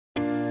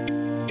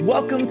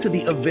Welcome to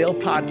the Avail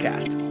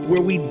Podcast,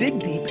 where we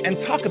dig deep and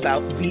talk about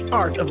the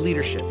art of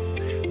leadership.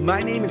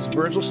 My name is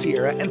Virgil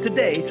Sierra, and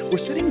today we're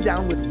sitting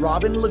down with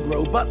Robin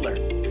LeGros Butler.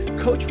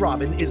 Coach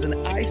Robin is an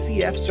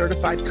ICF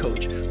certified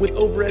coach with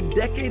over a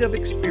decade of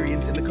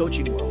experience in the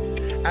coaching world.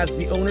 As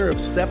the owner of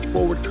Step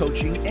Forward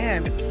Coaching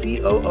and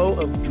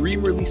COO of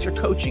Dream Releaser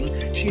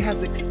Coaching, she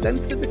has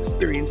extensive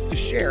experience to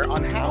share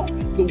on how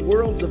the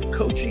worlds of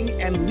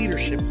coaching and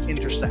leadership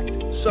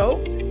intersect. So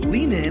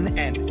lean in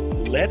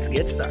and let's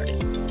get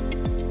started.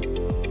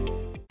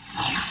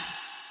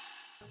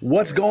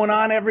 What's going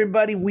on,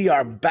 everybody? We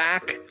are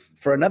back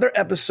for another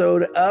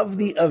episode of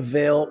the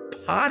Avail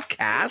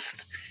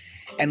Podcast.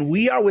 And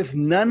we are with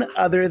none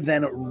other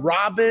than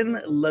Robin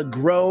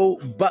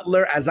LeGros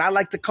Butler, as I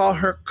like to call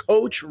her,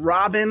 Coach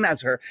Robin,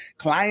 as her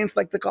clients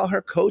like to call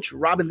her, Coach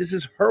Robin. This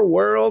is her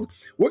world.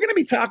 We're going to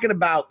be talking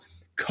about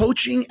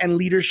coaching and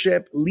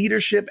leadership,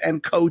 leadership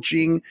and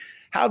coaching,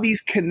 how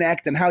these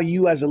connect and how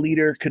you as a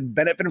leader could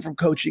benefit from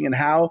coaching and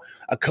how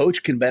a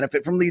coach can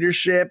benefit from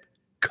leadership.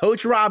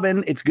 Coach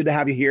Robin, it's good to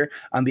have you here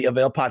on the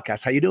Avail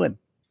Podcast. How you doing?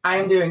 I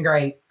am doing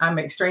great. I'm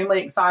extremely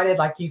excited.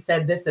 Like you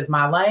said, this is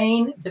my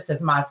lane. This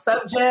is my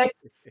subject.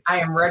 I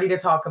am ready to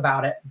talk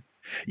about it.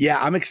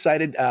 Yeah, I'm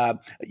excited.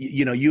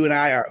 You and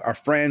I are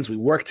friends. We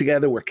work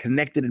together. We're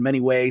connected in many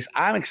ways.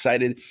 I'm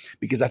excited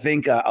because I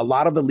think a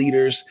lot of the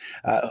leaders,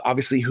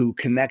 obviously, who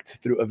connect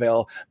through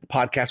Avail the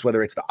podcast,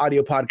 whether it's the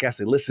audio podcast,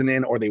 they listen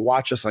in or they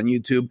watch us on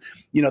YouTube,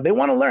 they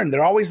want to learn.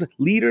 They're always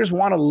leaders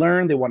want to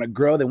learn. They want to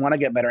grow. They want to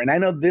get better. And I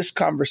know this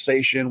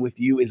conversation with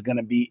you is going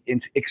to be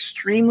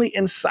extremely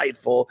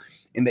insightful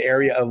in the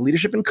area of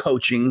leadership and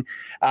coaching.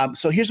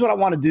 So here's what I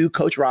want to do,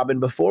 Coach Robin,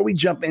 before we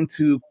jump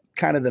into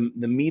kind of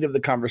the meat of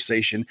the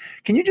conversation.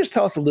 Can you just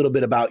tell us a little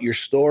bit about your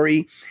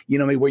story,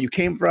 maybe where you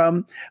came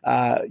from,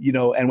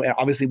 and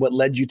obviously what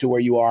led you to where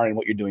you are and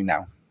what you're doing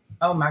now?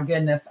 Oh my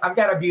goodness. I've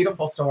got a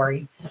beautiful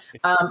story.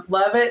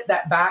 Love it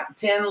that back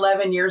 10,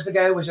 11 years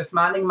ago was just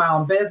minding my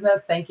own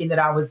business, thinking that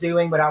I was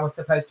doing what I was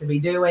supposed to be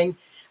doing.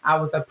 I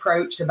was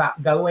approached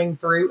about going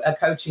through a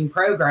coaching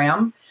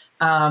program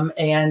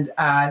and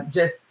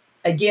just,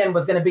 again,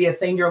 was going to be a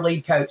senior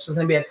lead coach, was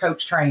going to be a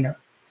coach trainer.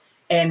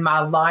 And my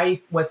life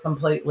was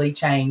completely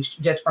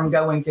changed just from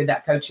going through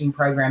that coaching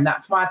program.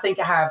 That's why I think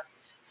I have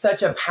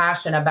such a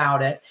passion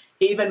about it.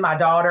 Even my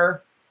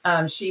daughter,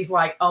 she's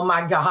like, oh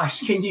my gosh,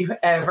 can you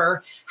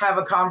ever have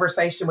a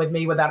conversation with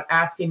me without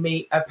asking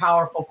me a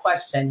powerful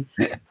question?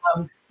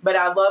 But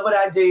I love what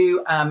I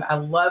do. I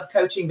love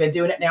coaching, been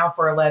doing it now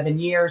for 11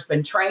 years,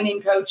 been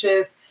training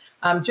coaches,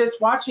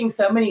 just watching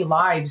so many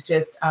lives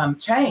just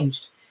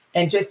changed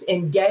and just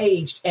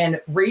engaged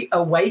and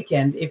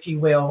reawakened, if you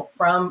will,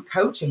 from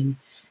coaching.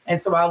 And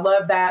so I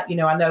love that. I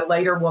know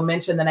later we'll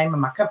mention the name of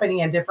my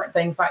company and different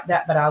things like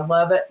that, but I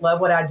love it. Love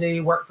what I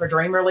do. Work for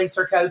Dream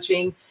Releaser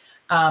Coaching.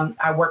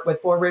 I work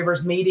with Four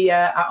Rivers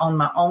Media. I own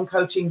my own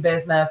coaching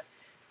business.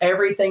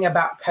 Everything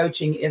about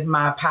coaching is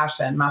my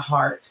passion, my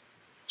heart,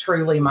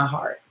 truly my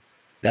heart.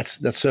 That's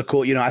so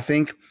cool. I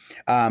think,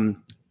 and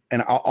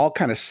I'll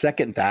kind of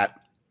second that.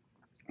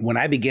 When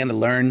I began to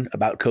learn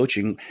about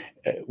coaching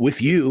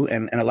with you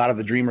and a lot of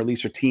the Dream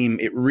Releaser team,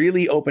 it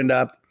really opened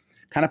up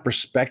kind of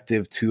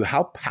perspective to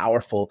how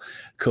powerful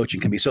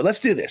coaching can be. So let's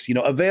do this.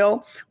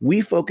 Avail,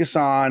 we focus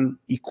on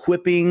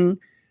equipping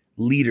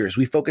leaders.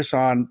 We focus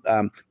on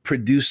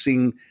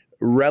producing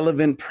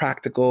relevant,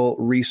 practical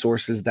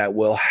resources that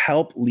will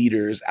help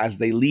leaders as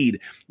they lead,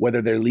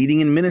 whether they're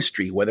leading in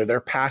ministry, whether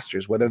they're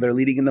pastors, whether they're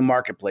leading in the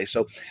marketplace.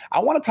 So I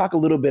want to talk a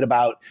little bit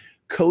about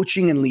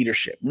coaching and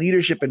leadership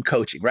and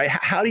coaching, right?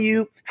 How do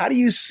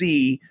you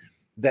see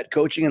that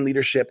coaching and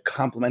leadership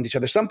complement each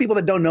other? Some people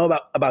that don't know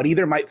about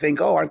either might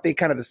think, oh, aren't they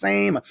kind of the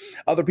same?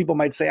 Other people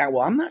might say,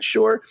 well, I'm not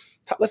sure.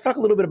 Let's talk a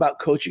little bit about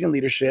coaching and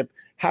leadership.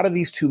 How do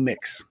these two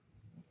mix?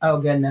 Oh,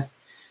 goodness.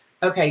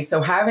 Okay.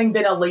 So having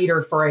been a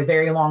leader for a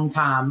very long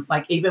time,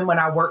 like even when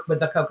I worked with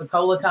the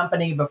Coca-Cola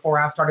company,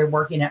 before I started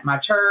working at my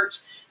church,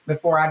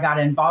 before I got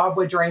involved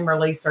with Dream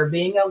Releaser,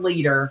 being a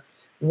leader,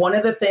 one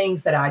of the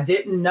things that I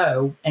didn't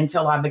know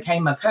until I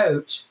became a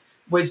coach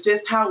was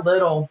just how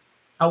little,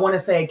 I want to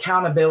say,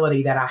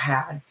 accountability that I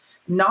had.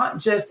 Not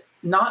just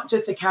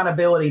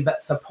accountability,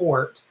 but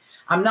support.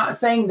 I'm not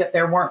saying that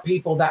there weren't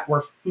people that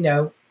were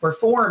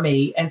for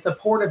me and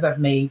supportive of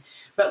me,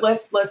 but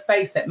let's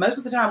face it. Most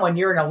of the time when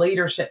you're in a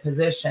leadership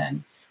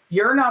position,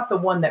 you're not the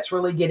one that's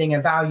really getting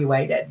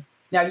evaluated.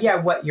 Now, yeah,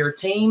 what your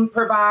team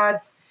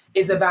provides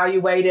is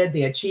evaluated,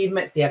 the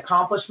achievements, the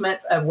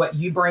accomplishments of what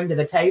you bring to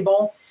the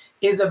table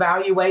is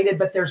evaluated,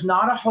 but there's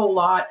not a whole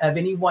lot of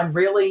anyone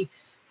really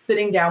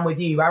sitting down with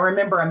you. I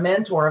remember a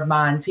mentor of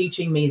mine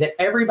teaching me that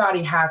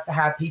everybody has to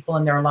have people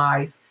in their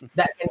lives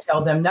that can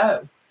tell them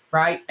no,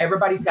 right?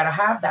 Everybody's got to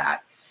have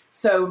that.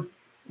 So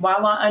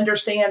while I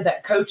understand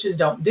that coaches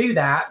don't do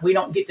that, we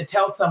don't get to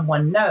tell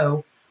someone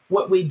no,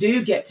 what we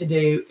do get to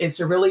do is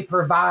to really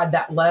provide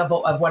that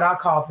level of what I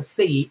call the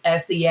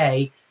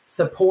SEA,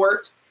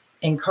 support,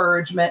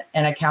 encouragement,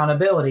 and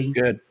accountability.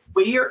 Good.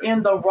 We are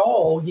in the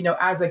role,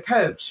 as a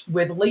coach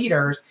with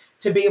leaders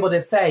to be able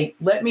to say,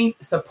 let me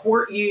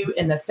support you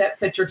in the steps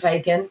that you're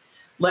taking.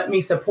 Let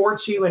me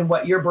support you in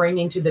what you're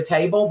bringing to the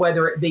table,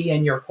 whether it be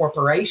in your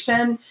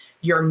corporation,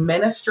 your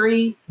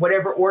ministry,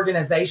 whatever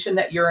organization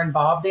that you're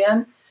involved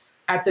in.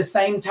 At the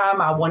same time,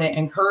 I want to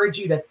encourage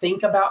you to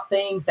think about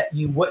things that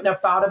you wouldn't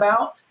have thought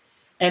about.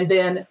 And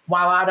then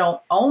while I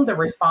don't own the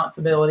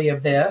responsibility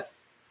of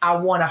this, I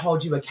want to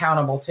hold you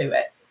accountable to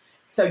it.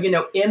 So,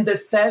 in the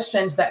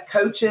sessions that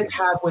coaches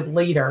have with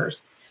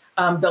leaders,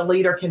 the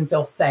leader can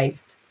feel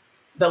safe.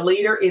 The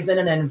leader is in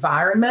an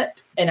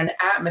environment and an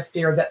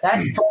atmosphere that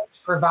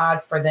coach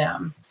provides for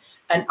them,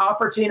 an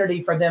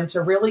opportunity for them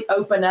to really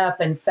open up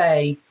and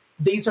say,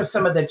 these are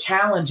some of the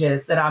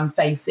challenges that I'm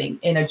facing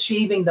in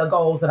achieving the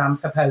goals that I'm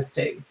supposed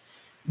to.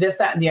 This,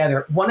 that, and the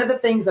other. One of the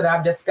things that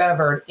I've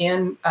discovered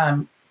in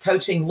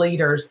coaching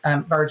leaders,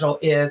 Virgil,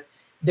 is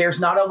there's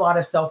not a lot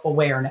of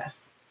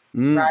self-awareness,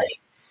 right?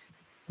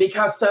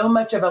 Because so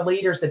much of a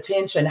leader's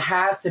attention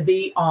has to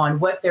be on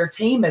what their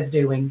team is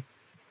doing,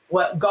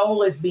 what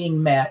goal is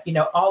being met,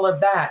 all of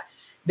that.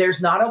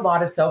 There's not a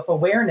lot of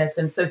self-awareness.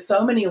 And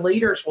so many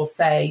leaders will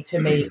say to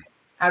me,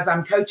 as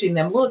I'm coaching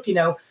them, look,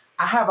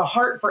 I have a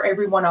heart for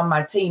everyone on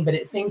my team, but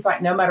it seems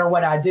like no matter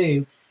what I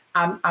do,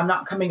 I'm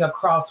not coming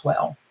across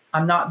well.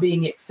 I'm not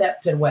being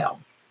accepted well,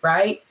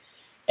 right?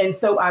 And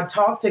so I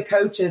talk to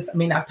coaches,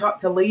 I talk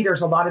to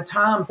leaders a lot of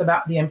times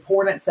about the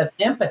importance of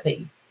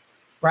empathy,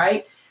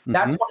 right?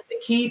 That's one of the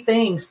key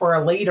things for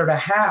a leader to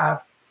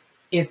have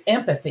is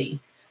empathy,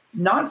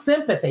 not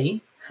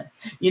sympathy,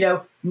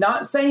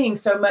 not saying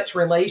so much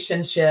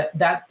relationship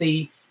that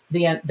the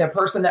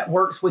person that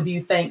works with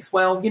you thinks,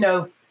 well,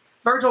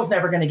 Virgil's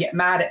never going to get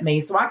mad at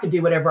me, so I can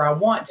do whatever I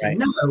want to. Right.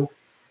 No,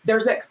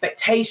 there's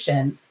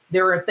expectations.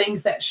 There are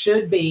things that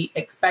should be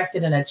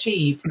expected and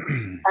achieved.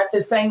 At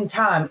the same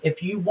time,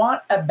 if you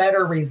want a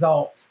better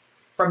result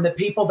from the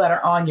people that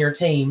are on your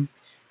team,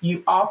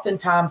 you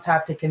oftentimes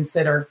have to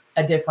consider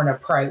a different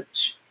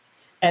approach.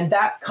 And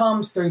that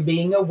comes through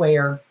being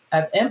aware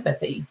of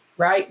empathy,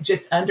 right?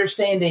 Just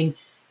understanding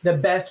the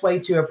best way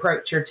to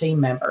approach your team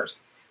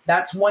members.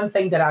 That's one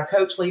thing that I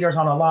coach leaders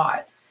on a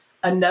lot.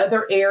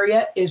 Another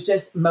area is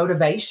just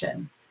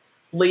motivation.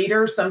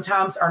 Leaders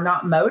sometimes are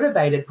not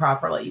motivated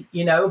properly,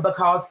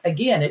 because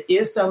again, it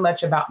is so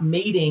much about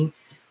meeting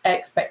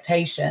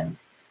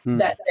expectations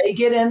that they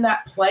get in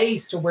that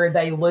place to where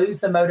they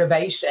lose the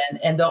motivation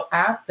and they'll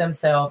ask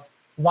themselves,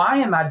 why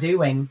am I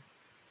doing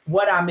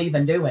what I'm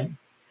even doing?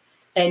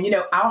 And,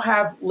 I'll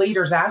have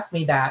leaders ask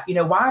me that,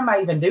 why am I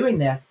even doing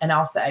this? And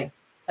I'll say,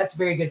 that's a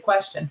very good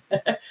question.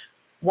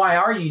 Why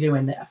are you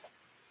doing this?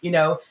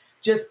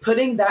 Just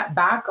putting that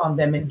back on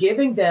them and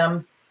giving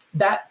them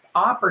that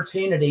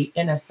opportunity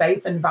in a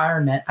safe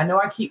environment. I know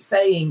I keep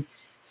saying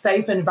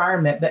safe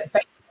environment, but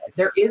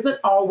there isn't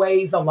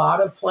always a lot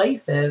of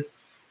places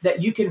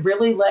that you can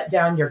really let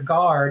down your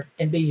guard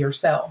and be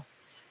yourself.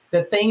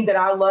 The thing that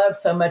I love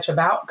so much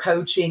about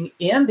coaching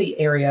in the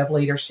area of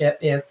leadership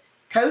is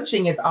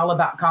coaching is all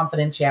about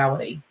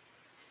confidentiality.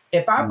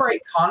 If I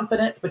break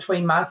confidence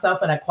between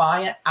myself and a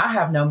client, I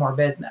have no more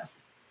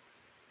business.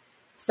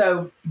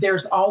 So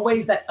there's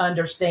always that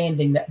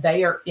understanding that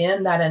they are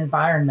in that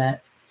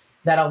environment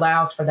that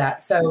allows for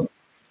that. So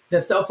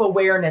the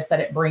self-awareness that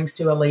it brings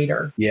to a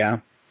leader,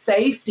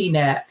 safety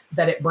net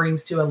that it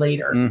brings to a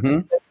leader,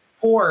 the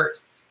support,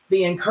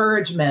 the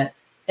encouragement,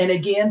 and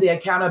again, the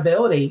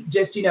accountability.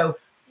 Just,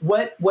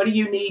 what do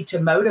you need to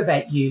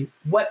motivate you?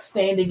 What's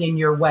standing in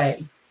your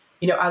way?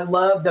 I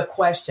love the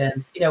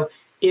questions,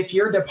 if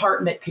your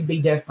department could be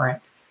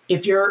different,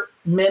 if your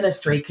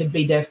ministry could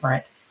be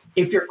different,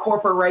 if your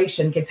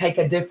corporation could take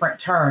a different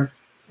turn,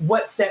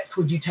 what steps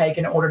would you take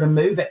in order to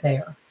move it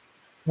there?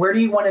 Where do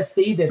you want to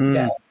see this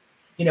go?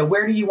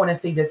 Where do you want to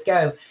see this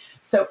go?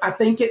 So I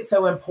think it's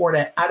so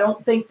important. I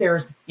don't think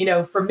there's,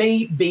 for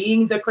me,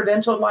 being the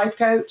credentialed life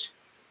coach,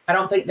 I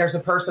don't think there's a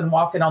person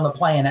walking on the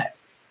planet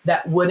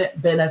that wouldn't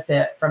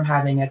benefit from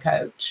having a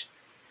coach.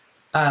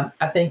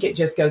 I think it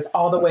just goes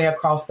all the way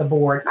across the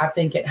board. I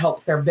think it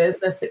helps their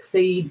business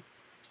succeed.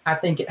 I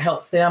think it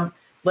helps them.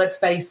 Let's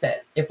face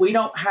it, if we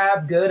don't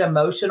have good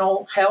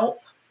emotional health,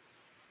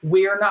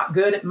 we're not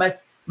good at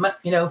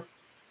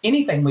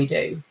anything we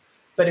do.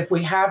 But if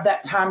we have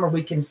that time where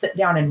we can sit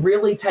down and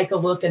really take a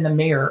look in the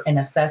mirror and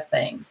assess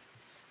things,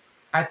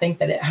 I think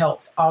that it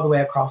helps all the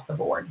way across the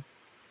board.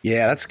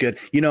 Yeah, that's good.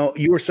 You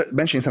were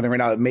mentioning something right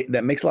now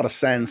that makes a lot of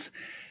sense.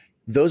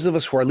 Those of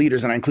us who are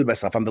leaders, and I include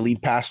myself, I'm the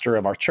lead pastor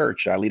of our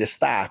church. I lead a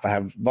staff. I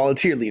have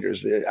volunteer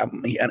leaders in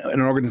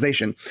an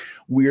organization.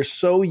 We're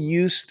so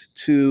used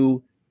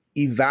to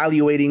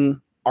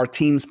evaluating our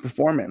team's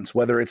performance,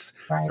 whether it's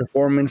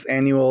performance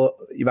annual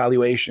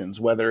evaluations,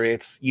 whether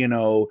it's,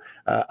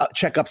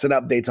 checkups and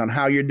updates on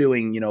how you're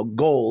doing,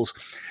 goals.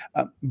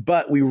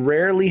 But we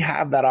rarely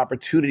have that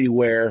opportunity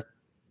where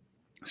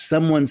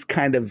someone's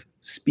kind of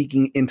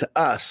speaking into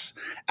us,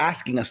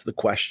 asking us the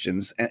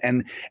questions.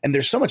 And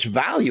there's so much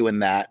value in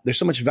that. There's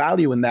so much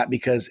value in that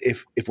because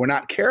if we're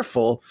not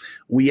careful,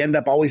 we end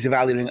up always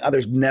evaluating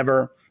others,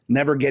 never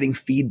never getting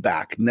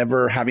feedback,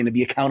 never having to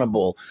be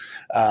accountable.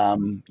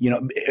 And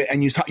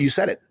you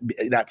said it,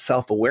 that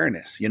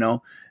self-awareness,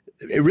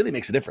 it really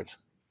makes a difference.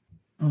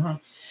 Mm-hmm.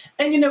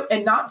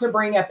 And not to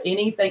bring up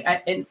anything,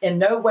 in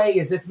no way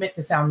is this meant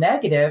to sound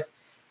negative,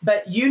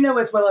 but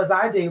as well as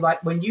I do,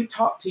 like when you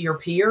talk to your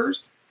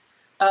peers,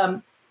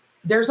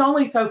 there's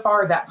only so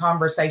far that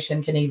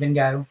conversation can even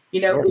go,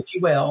 Sure. if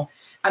you will.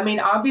 I mean,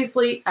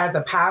 obviously, as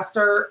a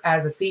pastor,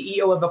 as a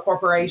CEO of a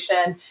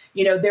corporation,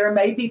 there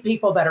may be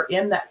people that are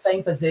in that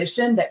same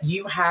position that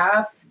you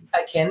have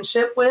a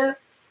kinship with,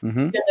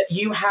 Mm-hmm. that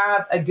you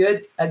have a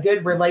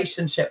good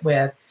relationship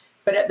with.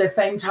 But at the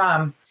same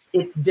time,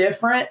 it's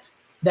different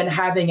than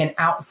having an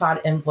outside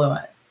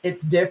influence.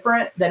 It's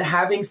different than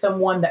having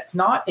someone that's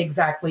not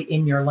exactly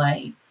in your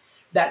lane,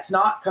 that's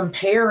not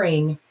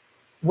comparing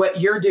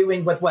what you're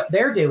doing with what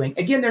they're doing.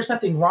 Again, there's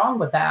nothing wrong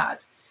with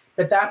that.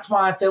 But that's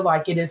why I feel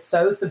like it is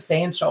so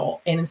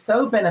substantial and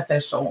so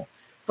beneficial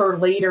for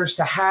leaders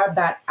to have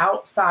that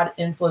outside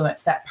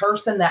influence, that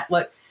person that,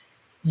 look,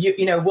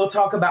 we'll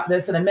talk about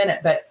this in a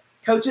minute, but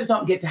coaches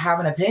don't get to have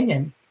an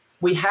opinion.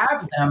 We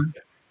have them,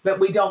 but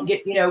we don't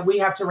get, we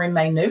have to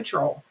remain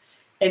neutral.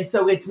 And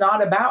so it's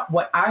not about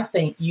what I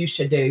think you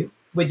should do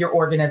with your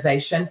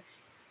organization.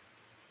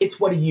 It's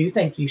what do you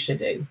think you should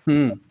do?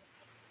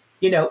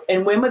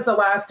 And when was the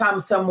last time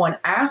someone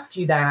asked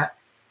you that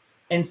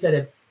instead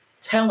of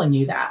telling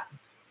you that?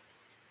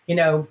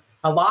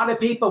 A lot of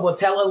people will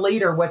tell a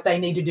leader what they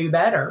need to do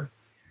better.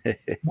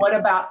 What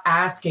about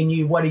asking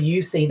you, what do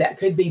you see that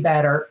could be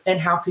better? And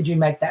how could you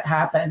make that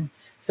happen?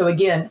 So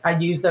again, I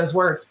use those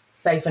words,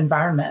 safe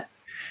environment.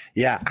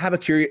 Yeah, I have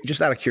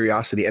just out of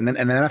curiosity, and then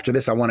after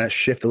this, I want to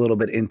shift a little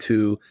bit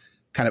into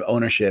kind of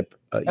ownership,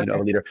 of a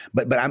leader.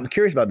 But I'm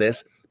curious about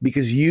this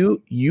because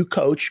you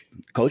coach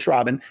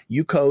Robin,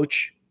 you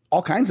coach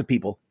all kinds of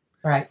people,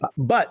 right?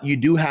 But you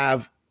do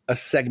have a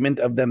segment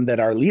of them that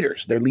are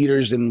leaders. They're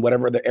leaders in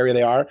whatever the area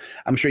they are.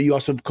 I'm sure you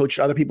also have coached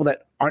other people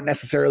that aren't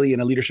necessarily in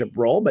a leadership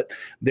role, but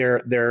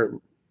they're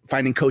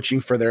finding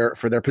coaching for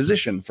their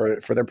position, for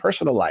their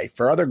personal life,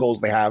 for other goals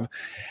they have.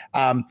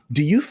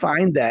 Do you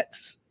find that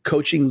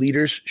coaching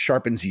leaders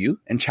sharpens you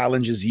and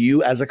challenges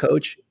you as a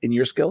coach in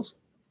your skills?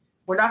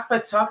 We're not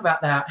supposed to talk about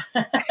that.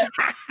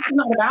 It's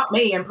not about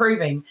me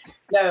improving.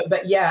 No,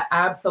 but yeah,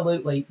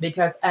 absolutely.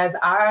 Because as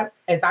I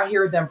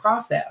hear them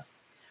process,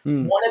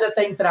 one of the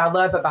things that I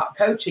love about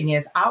coaching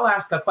is I'll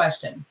ask a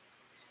question.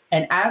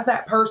 And as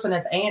that person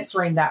is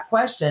answering that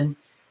question,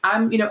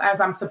 I'm,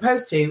 as I'm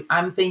supposed to,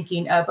 I'm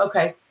thinking of,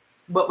 okay,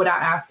 what would I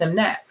ask them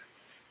next?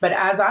 But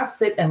as I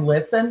sit and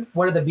listen,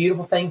 one of the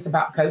beautiful things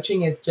about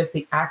coaching is just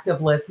the active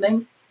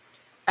listening.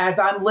 As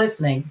I'm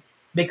listening,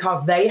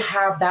 because they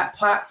have that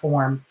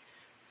platform,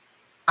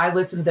 I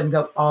listen to them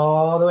go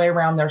all the way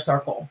around their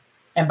circle.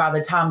 And by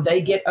the time they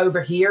get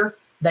over here,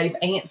 they've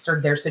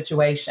answered their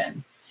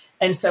situation.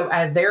 And so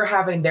as they're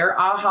having their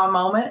aha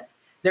moment,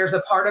 there's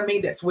a part of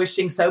me that's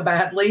wishing so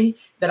badly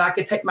that I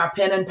could take my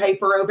pen and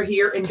paper over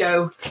here and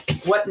go,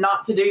 what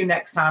not to do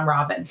next time,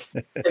 Robin.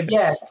 So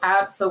yes,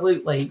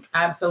 absolutely.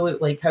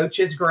 Absolutely.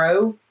 Coaches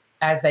grow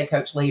as they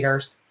coach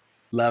leaders.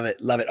 Love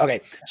it. Love it. Okay.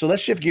 So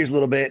let's shift gears a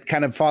little bit,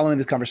 kind of following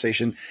this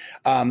conversation.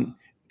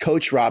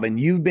 Coach Robin,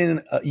 you've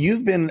been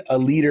a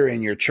leader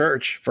in your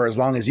church for as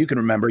long as you can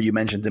remember. You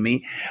mentioned to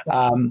me,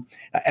 and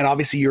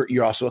obviously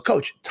you're also a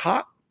coach.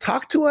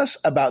 Talk to us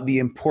about the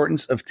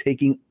importance of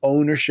taking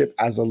ownership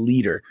as a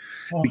leader,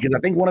 because I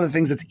think one of the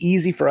things that's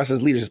easy for us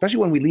as leaders, especially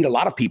when we lead a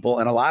lot of people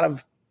and a lot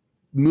of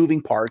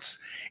moving parts,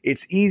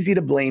 it's easy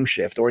to blame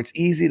shift, or it's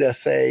easy to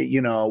say,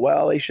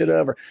 well, they should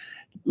have. Or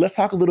let's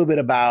talk a little bit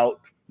about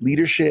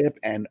leadership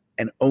and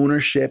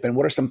ownership, and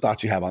what are some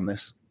thoughts you have on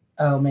this?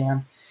 Oh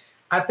man.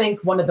 I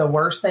think one of the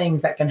worst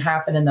things that can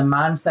happen in the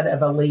mindset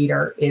of a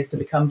leader is to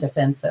become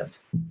defensive.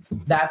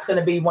 That's going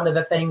to be one of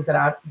the things that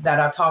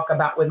I talk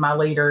about with my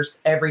leaders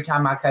every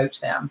time I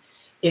coach them,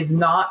 is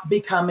not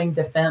becoming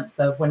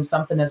defensive when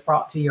something is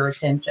brought to your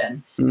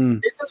attention.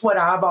 This is what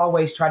I've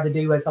always tried to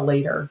do as a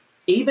leader.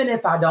 Even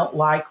if I don't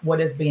like what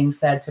is being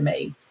said to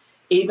me,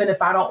 even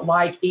if I don't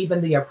like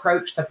even the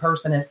approach the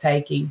person is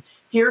taking,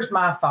 here's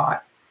my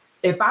thought.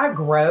 If I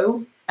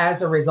grow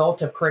as a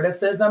result of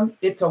criticism,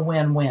 it's a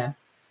win-win.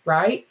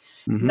 Right?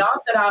 Mm-hmm.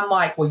 Not that I'm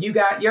like, well, you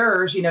got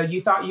yours,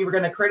 you thought you were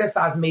going to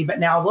criticize me, but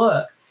now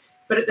look.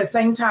 But at the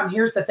same time,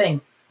 here's the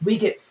thing. We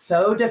get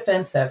so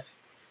defensive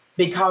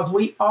because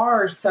we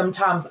are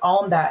sometimes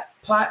on that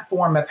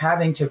platform of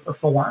having to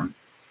perform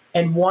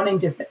and wanting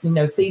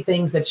to, see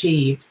things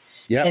achieved.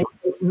 Yep. And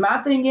so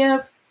my thing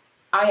is,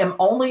 I am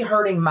only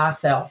hurting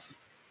myself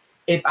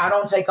if I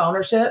don't take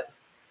ownership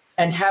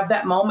and have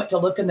that moment to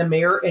look in the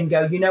mirror and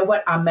go, you know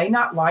what? I may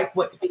not like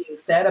what's being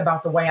said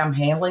about the way I'm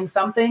handling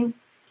something.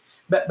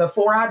 But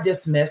before I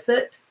dismiss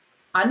it,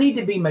 I need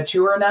to be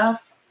mature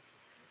enough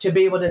to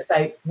be able to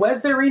say,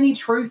 was there any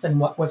truth in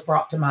what was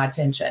brought to my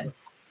attention?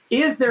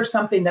 Is there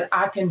something that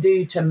I can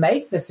do to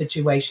make the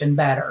situation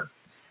better?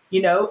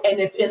 And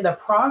if in the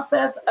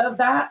process of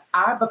that,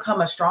 I become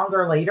a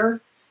stronger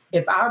leader,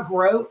 if I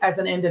grow as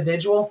an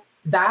individual,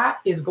 that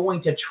is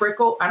going to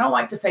trickle. I don't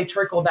like to say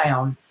trickle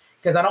down,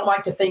 because I don't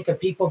like to think of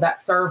people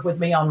that serve with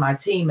me on my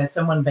team as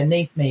someone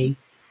beneath me.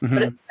 Mm-hmm.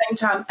 But at the same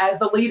time, as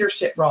the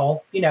leadership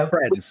role, we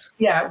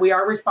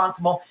are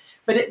responsible,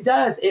 but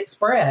it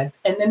spreads.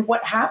 And then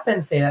what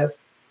happens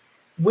is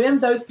when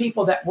those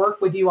people that work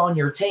with you on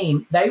your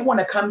team, they want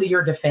to come to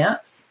your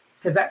defense,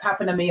 because that's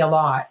happened to me a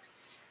lot.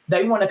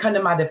 They want to come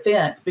to my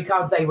defense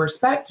because they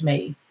respect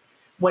me.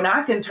 When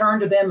I can turn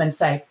to them and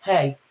say,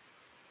 hey,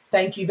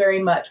 thank you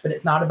very much, but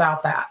it's not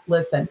about that.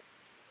 Listen,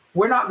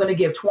 we're not going to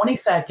give 20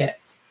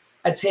 seconds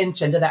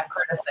attention to that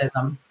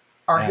criticism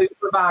or who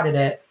provided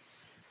it.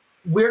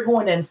 We're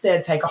going to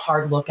instead take a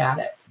hard look at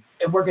it.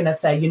 And we're going to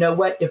say, you know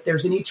what, if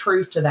there's any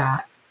truth to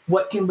that,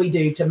 what can we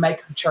do to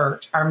make our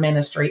church, our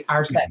ministry,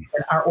 our section,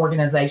 our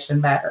organization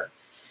better?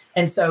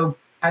 And so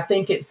I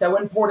think it's so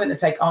important to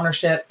take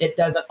ownership. It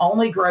doesn't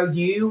only grow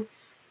you,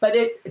 but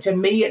to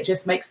me, it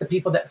just makes the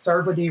people that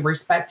serve with you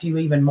respect you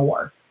even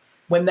more.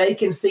 When they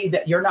can see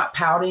that you're not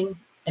pouting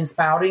and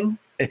spouting,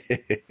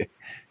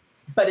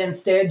 but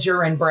instead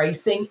you're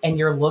embracing and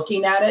you're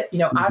looking at it.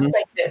 I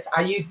say this,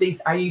 I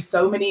use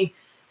so many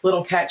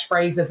little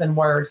catchphrases and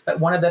words, but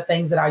one of the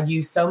things that I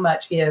use so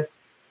much is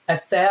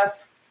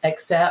assess,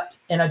 accept,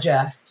 and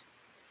adjust.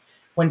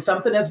 When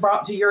something is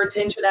brought to your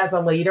attention as a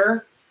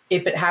leader,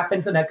 if it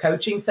happens in a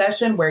coaching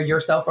session where your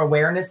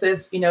self-awareness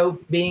is,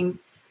 being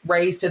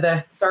raised to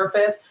the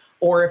surface,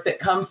 or if it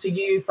comes to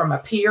you from a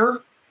peer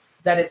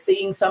that is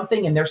seeing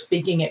something and they're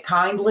speaking it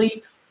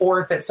kindly, or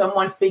if it's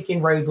someone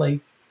speaking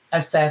rudely,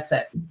 assess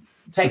it.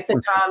 Take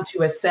the time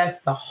to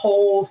assess the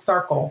whole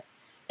circle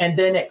and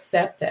then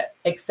accept it.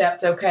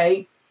 Accept,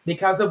 okay,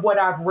 because of what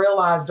I've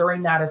realized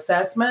during that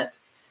assessment,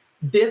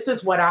 this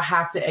is what I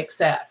have to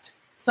accept.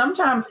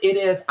 Sometimes it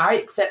is, I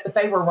accept that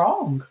they were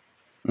wrong.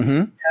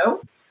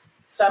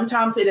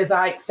 Sometimes it is,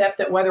 I accept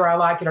that whether I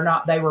like it or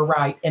not, they were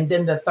right. And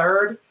then the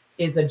third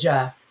is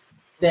adjust.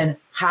 Then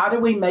how do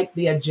we make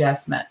the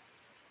adjustment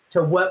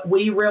to what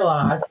we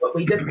realized, what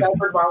we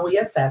discovered while we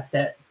assessed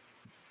it,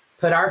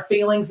 put our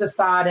feelings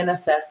aside and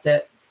assessed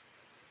it.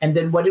 And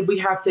then what did we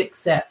have to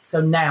accept? So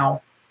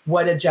now,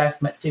 what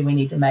adjustments do we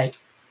need to make?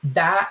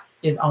 That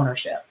is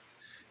ownership.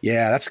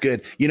 Yeah, that's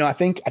good. I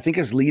think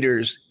as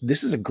leaders,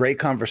 this is a great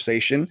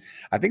conversation.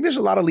 I think there's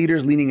a lot of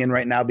leaders leaning in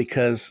right now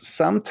because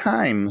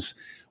sometimes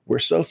we're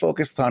so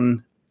focused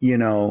on,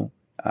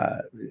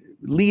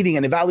 leading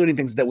and evaluating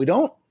things that we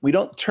don't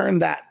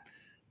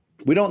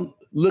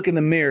look in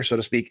the mirror, so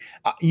to speak.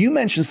 You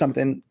mentioned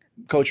something,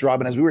 Coach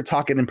Robin, as we were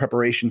talking in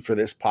preparation for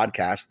this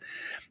podcast,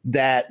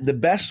 that the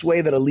best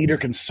way that a leader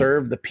can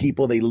serve the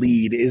people they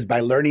lead is by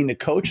learning to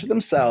coach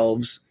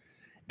themselves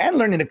and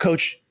learning to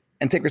coach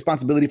and take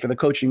responsibility for the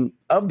coaching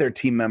of their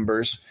team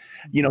members,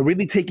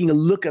 really taking a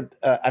look at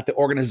the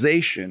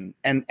organization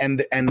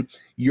and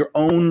your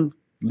own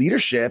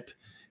leadership.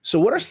 So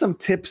what are some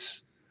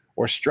tips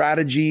or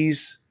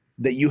strategies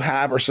that you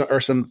have or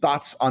some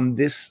thoughts on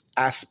this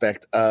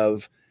aspect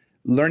of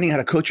learning how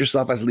to coach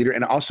yourself as a leader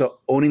and also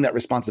owning that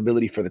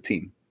responsibility for the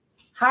team?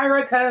 Hire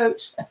a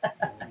coach.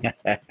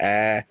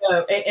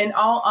 So, in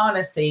all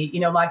honesty,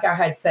 like I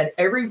had said,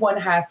 everyone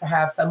has to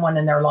have someone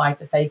in their life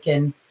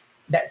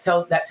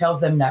that tells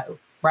them no,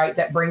 right?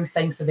 That brings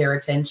things to their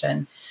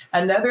attention.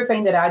 Another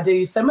thing that I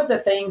do, some of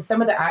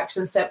the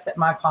action steps that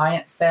my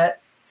clients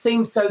set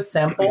seem so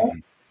simple.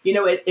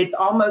 It's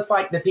almost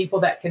like the people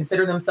that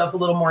consider themselves a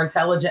little more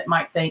intelligent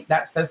might think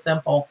that's so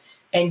simple.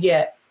 And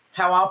yet,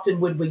 how often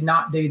would we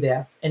not do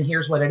this? And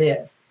here's what it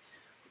is.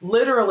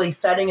 Literally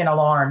setting an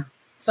alarm.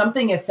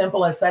 Something as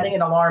simple as setting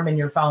an alarm in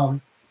your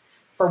phone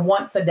for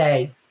once a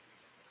day,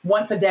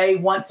 once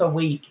a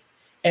week.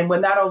 And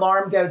when that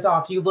alarm goes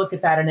off, you look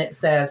at that and it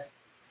says,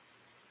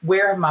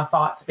 where have my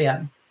thoughts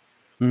been?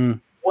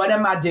 What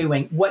am I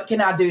doing? What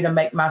can I do to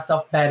make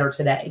myself better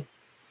today?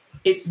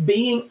 It's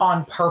being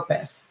on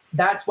purpose.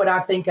 That's what I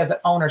think of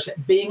ownership,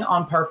 being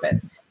on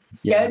purpose.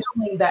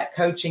 Scheduling that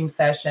coaching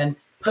session,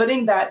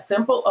 putting that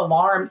simple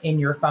alarm in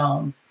your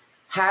phone,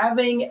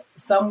 having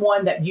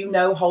someone that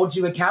holds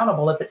you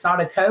accountable. If it's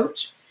not a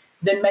coach,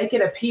 then make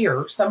it a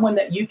peer, someone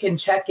that you can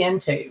check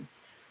into.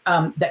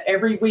 That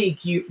every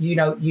week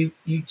you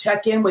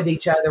check in with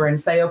each other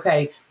and say,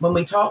 okay, when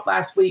we talked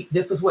last week,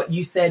 this is what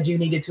you said you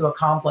needed to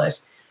accomplish.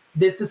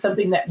 This is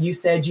something that you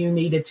said you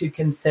needed to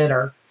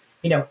consider.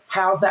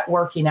 How's that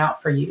working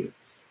out for you?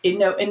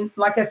 And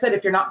like I said,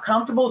 if you're not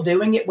comfortable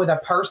doing it with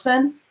a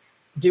person,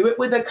 do it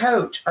with a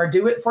coach or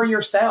do it for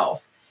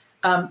yourself.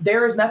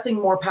 There is nothing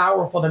more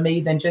powerful to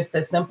me than just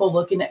a simple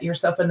looking at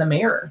yourself in the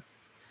mirror.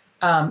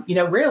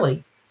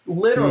 Really,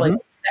 literally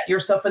looking at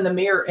yourself in the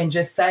mirror and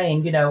just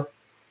saying,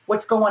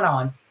 what's going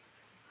on?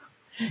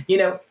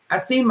 I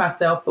see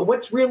myself, but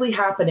what's really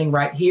happening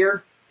right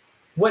here?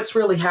 What's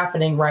really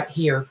happening right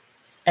here?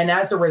 And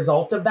as a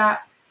result of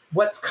that,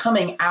 what's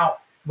coming out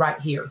right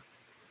here?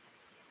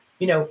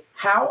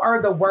 How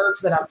are the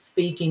words that I'm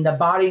speaking, the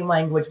body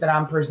language that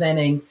I'm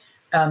presenting,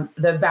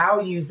 the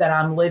values that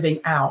I'm living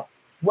out?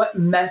 What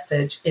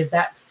message is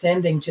that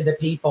sending to the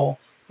people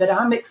that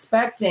I'm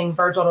expecting,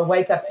 Virgil, to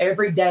wake up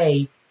every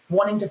day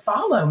wanting to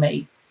follow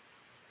me?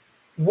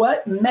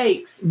 What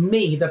makes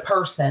me the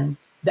person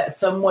that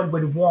someone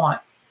would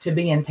want to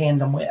be in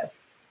tandem with?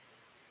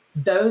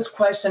 Those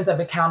questions of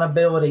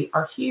accountability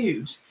are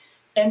huge,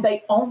 and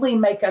they only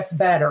make us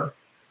better.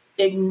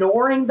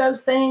 Ignoring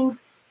those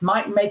things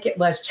might make it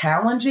less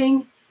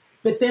challenging,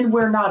 but then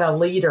we're not a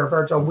leader,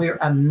 Virgil. We're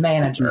a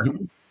manager.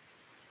 Mm-hmm.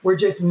 We're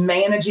just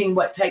managing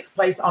what takes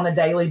place on a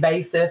daily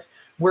basis.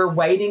 We're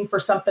waiting for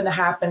something to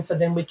happen so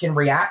then we can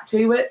react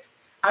to it.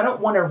 I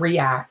don't want to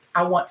react.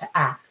 I want to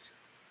act.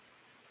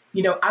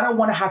 I don't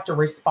want to have to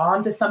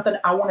respond to something.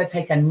 I want to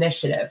take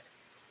initiative.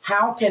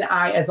 How can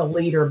I, as a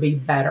leader, be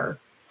better?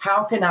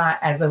 How can I,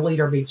 as a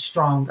leader, be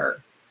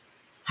stronger?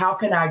 How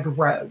can I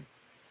grow?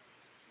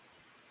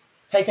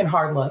 Taking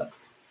hard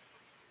looks.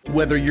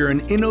 Whether you're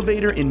an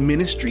innovator in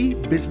ministry,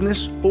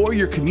 business, or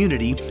your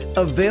community,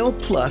 Avail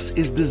Plus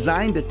is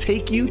designed to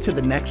take you to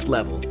the next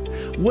level.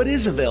 What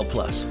is Avail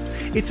Plus?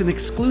 It's an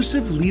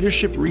exclusive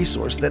leadership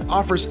resource that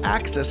offers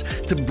access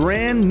to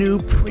brand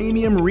new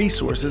premium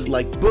resources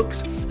like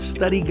books,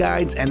 study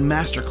guides, and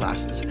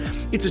masterclasses.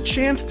 It's a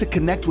chance to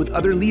connect with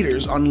other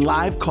leaders on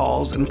live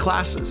calls and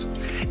classes.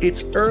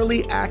 It's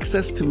early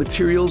access to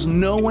materials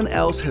no one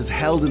else has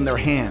held in their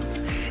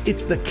hands.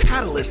 It's the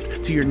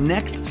catalyst to your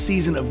next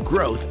season of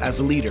growth as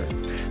a leader.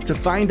 To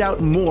find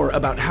out more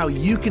about how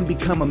you can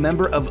become a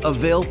member of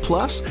Avail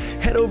Plus,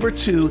 head over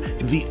to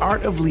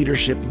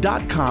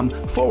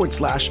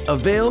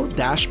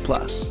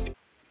theartofleadership.com/Avail-Plus.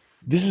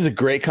 This is a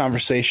great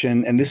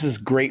conversation, and this is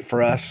great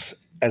for us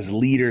as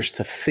leaders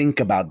to think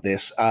about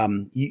this.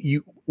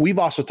 We've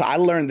also, I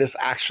learned this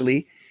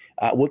actually,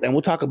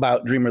 we'll talk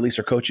about Dream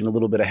Releaser coaching a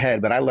little bit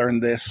ahead, but I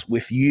learned this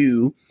with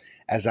you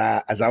as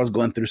I was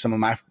going through some of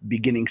my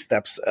beginning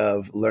steps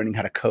of learning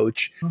how to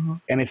coach. Mm-hmm.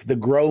 And it's the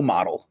GROW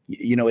model.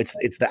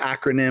 It's the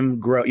acronym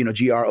GROW,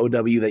 GROW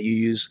that you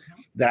use,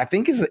 that I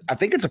think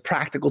it's a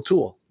practical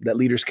tool that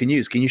leaders can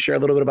use. Can you share a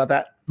little bit about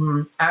that?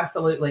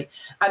 Absolutely.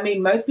 I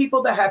mean, most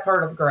people that have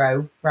heard of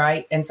GROW,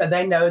 right? And so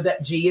they know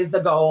that G is the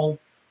goal,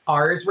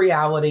 R is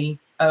reality,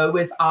 O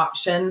is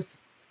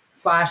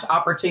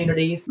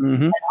options/opportunities,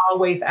 mm-hmm. and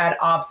always add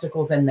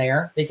obstacles in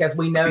there, because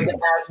we know that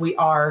as we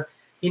are,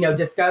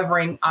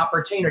 discovering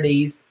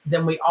opportunities,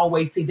 then we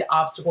always see the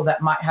obstacle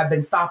that might have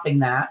been stopping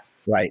that.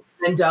 Right.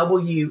 And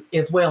W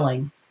is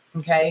willing.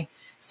 Okay.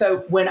 So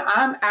when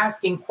I'm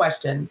asking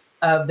questions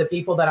of the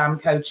people that I'm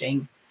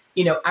coaching,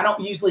 I don't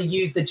usually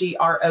use the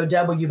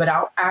GROW, but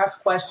I'll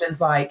ask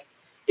questions like,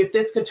 if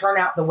this could turn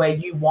out the way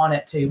you want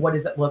it to, what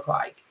does it look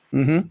like?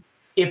 Mm-hmm.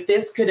 If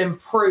this could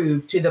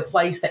improve to the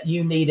place that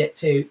you need it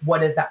to,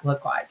 what does that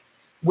look like?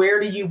 Where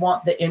do you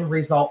want the end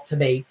result to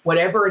be?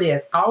 Whatever it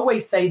is. I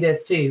always say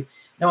this too.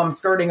 Now I'm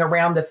skirting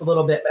around this a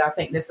little bit, but I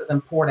think this is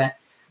important.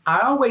 I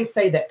always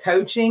say that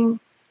coaching,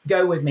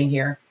 go with me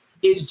here,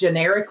 is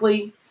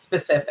generically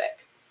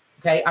specific.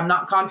 Okay. I'm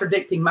not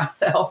contradicting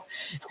myself,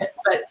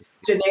 but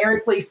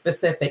generically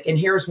specific. And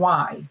here's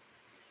why.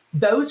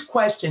 Those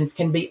questions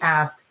can be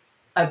asked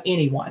of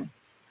anyone.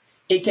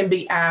 It can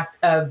be asked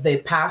of the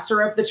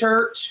pastor of the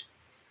church,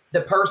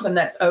 the person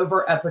that's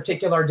over a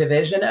particular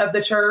division of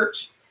the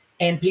church,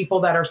 and people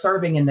that are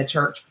serving in the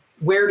church.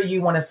 Where do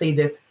you want to see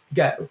this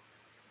go?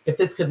 If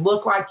this could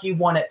look like you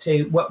want it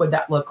to, what would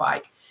that look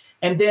like?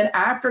 And then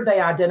after they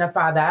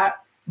identify that,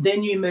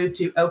 then you move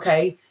to,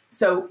 okay,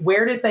 so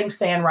where do things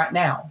stand right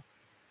now?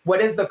 What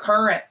is the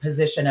current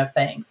position of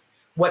things?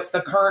 What's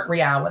the current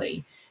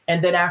reality?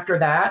 And then after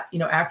that,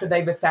 after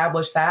they've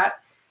established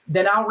that,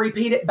 then I'll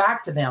repeat it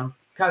back to them,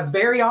 because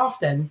very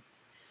often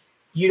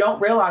you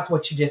don't realize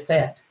what you just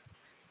said.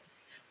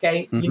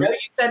 Okay. Mm-hmm. You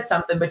said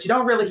something, but you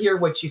don't really hear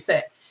what you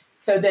said.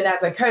 So then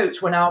as a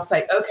coach, when I'll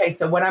say, okay,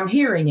 so what I'm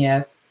hearing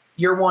is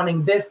you're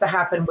wanting this to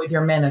happen with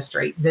your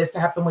ministry, this to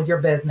happen with your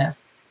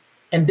business,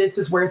 and this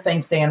is where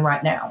things stand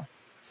right now.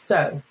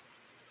 So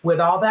with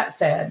all that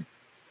said,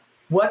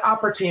 what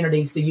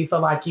opportunities do you feel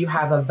like you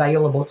have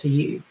available to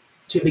you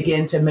to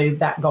begin to move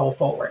that goal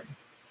forward?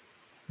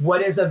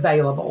 What is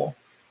available?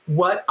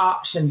 What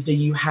options do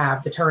you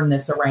have to turn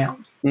this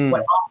around?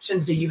 What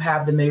options do you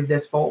have to move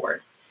this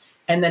forward?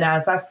 And then,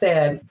 as I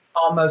said,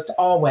 almost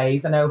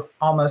always,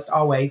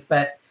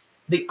 but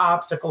the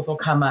obstacles will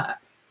come up.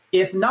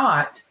 If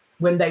not,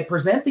 when they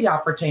present the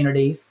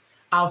opportunities,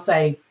 I'll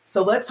say,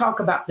 so let's talk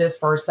about this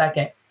for a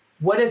second.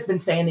 What has been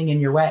standing in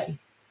your way?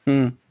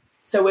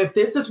 So if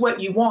this is what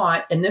you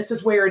want and this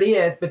is where it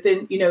is, but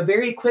then,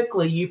 very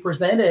quickly you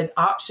presented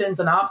options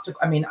and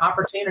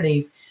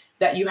opportunities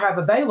that you have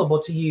available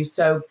to you.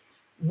 So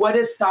what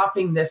is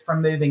stopping this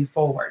from moving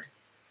forward?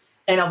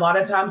 And a lot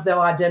of times they'll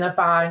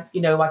identify,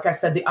 like I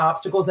said, the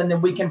obstacles, and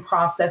then we can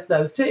process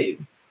those too,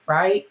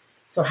 right?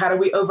 So how do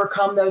we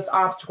overcome those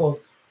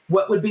obstacles?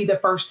 What would be the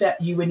first step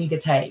you would need to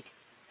take?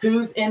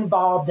 Who's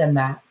involved in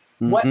that?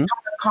 Mm-hmm. What kind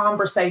of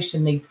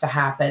conversation needs to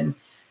happen?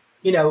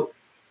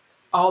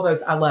 All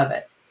those, I love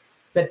it.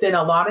 But then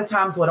a lot of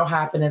times what'll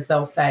happen is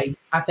they'll say,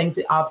 I think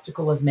the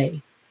obstacle is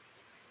me.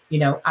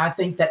 I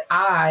think that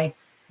I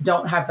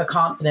don't have the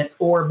confidence,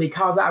 or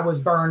because I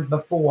was burned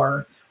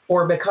before,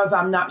 or because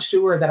I'm not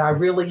sure that I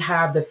really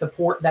have the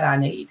support that I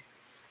need,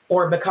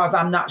 or because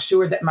I'm not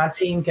sure that my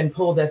team can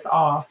pull this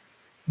off.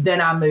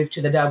 Then I move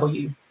to the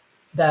W.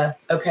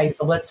 Okay,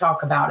 so let's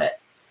talk about it.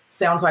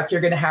 Sounds like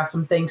you're going to have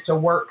some things to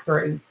work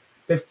through.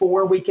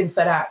 Before we can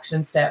set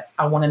action steps,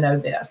 I want to know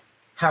this.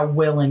 How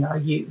willing are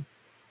you?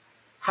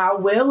 How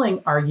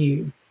willing are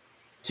you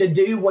to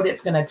do what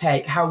it's going to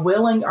take? How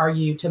willing are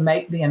you to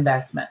make the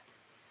investment,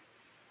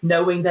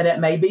 knowing that it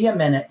may be a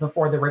minute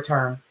before the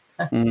return?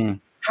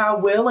 How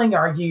willing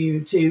are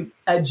you to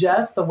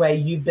adjust the way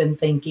you've been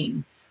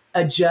thinking,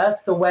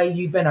 adjust the way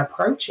you've been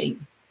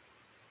approaching?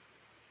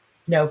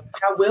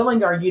 How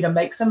willing are you to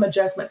make some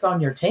adjustments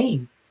on your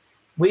team?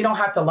 We don't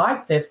have to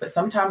like this, but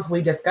sometimes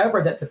we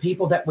discover that the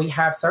people that we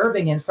have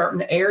serving in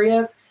certain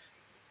areas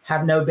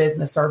have no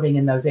business serving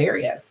in those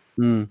areas.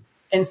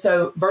 And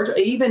so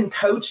even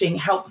coaching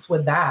helps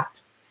with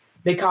that,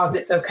 because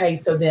it's okay.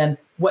 So then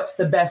what's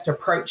the best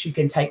approach you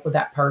can take with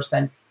that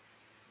person?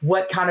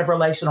 What kind of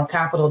relational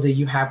capital do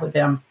you have with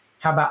them?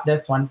 How about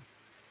this one?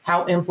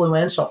 How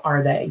influential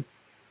are they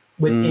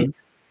within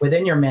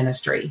your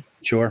ministry?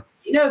 Sure.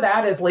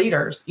 That as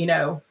leaders,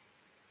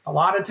 a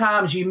lot of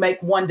times you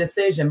make one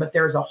decision, but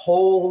there's a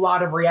whole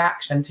lot of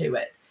reaction to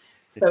it.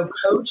 So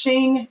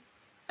coaching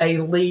a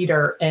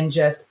leader and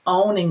just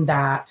owning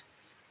that,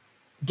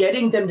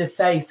 getting them to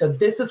say, so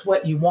this is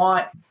what you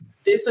want.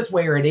 This is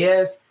where it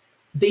is.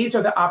 These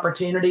are the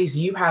opportunities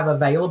you have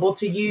available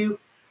to you.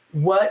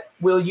 What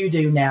will you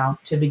do now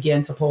to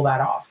begin to pull that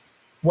off?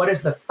 What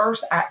is the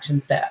first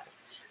action step?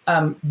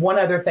 One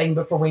other thing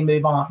before we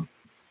move on.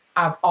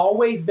 I've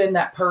always been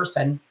that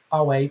person,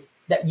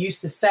 that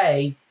used to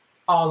say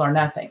all or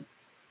nothing.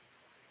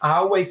 I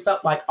always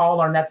felt like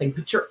all or nothing.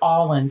 Put your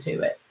all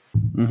into it.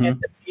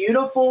 And the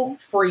beautiful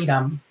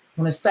freedom,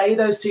 I'm going to say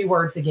those two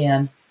words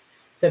again.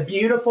 The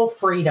beautiful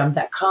freedom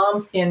that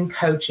comes in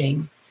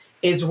coaching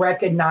is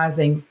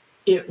recognizing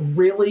it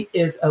really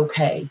is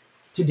okay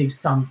to do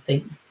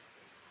something.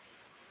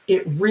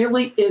 It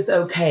really is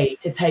okay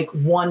to take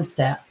one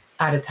step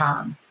at a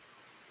time.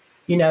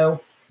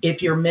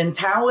 If your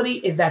mentality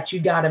is that you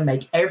got to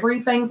make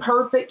everything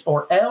perfect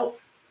or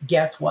else,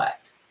 guess what?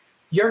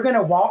 You're going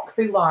to walk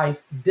through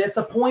life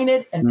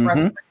disappointed and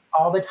frustrated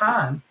all the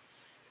time.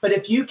 But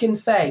if you can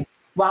say,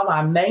 while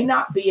I may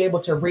not be able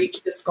to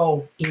reach this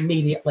goal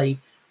immediately,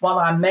 while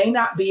I may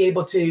not be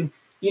able to,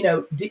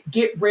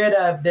 get rid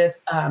of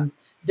this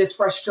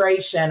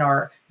frustration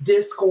or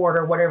discord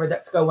or whatever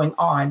that's going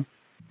on,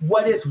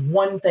 what is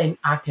one thing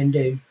I can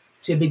do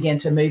to begin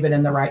to move it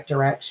in the right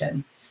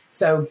direction?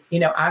 So,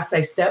 I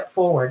say step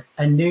forward,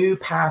 a new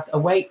path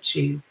awaits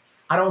you.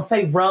 I don't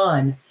say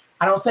run.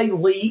 I don't say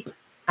leap.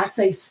 I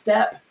say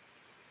step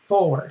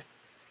forward.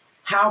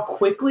 How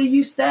quickly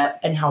you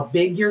step and how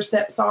big your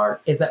steps are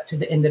is up to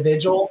the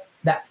individual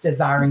that's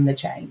desiring the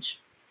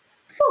change.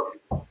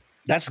 Whew.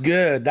 That's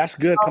good. That's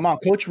good. Come on.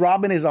 Coach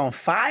Robin is on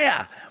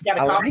fire.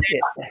 I like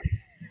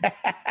it.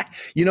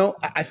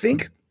 I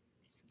think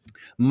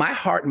my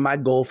heart and my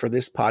goal for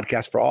this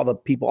podcast, for all the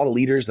people, all the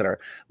leaders that are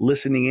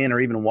listening in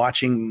or even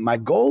watching, my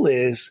goal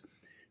is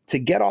to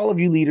get all of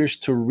you leaders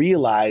to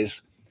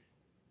realize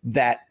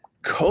that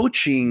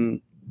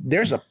coaching,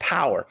 there's a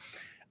power.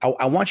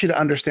 I want you to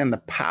understand the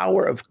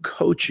power of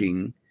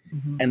coaching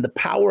and the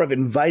power of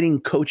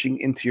inviting coaching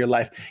into your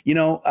life.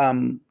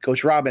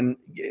 Coach Robin,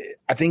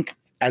 I think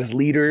as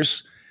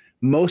leaders,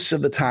 most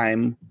of the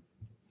time,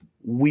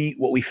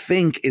 what we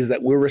think is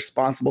that we're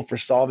responsible for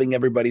solving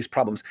everybody's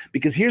problems.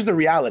 Because here's the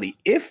reality.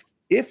 If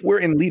we're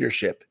in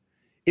leadership,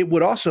 it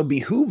would also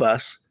behoove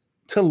us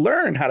to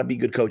learn how to be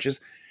good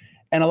coaches.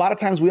 And a lot of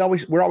times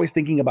we're always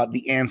thinking about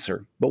the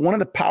answer. But one of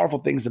the powerful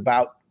things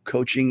about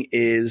coaching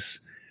is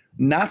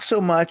not so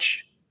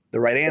much the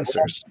right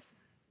answers,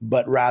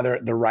 but rather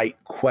the right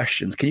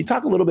questions. Can you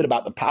talk a little bit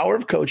about the power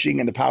of coaching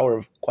and the power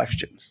of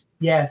questions?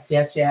 Yes.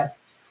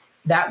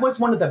 That was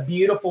one of the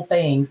beautiful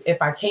things.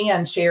 If I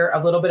can share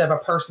a little bit of a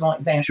personal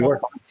example. Sure.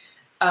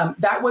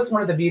 That was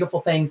one of the beautiful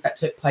things that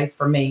took place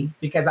for me,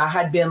 because I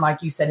had been,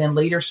 like you said, in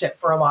leadership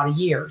for a lot of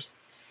years.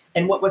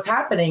 And what was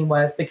happening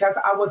was, because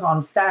I was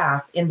on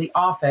staff in the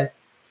office,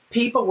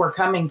 people were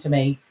coming to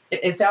me.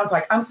 It sounds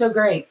like I'm so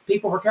great.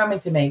 People were coming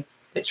to me.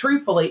 But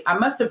truthfully, I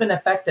must have been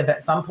effective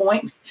at some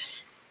point,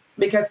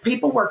 because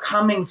people were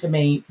coming to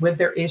me with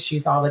their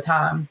issues all the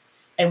time.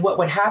 And what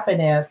would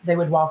happen is they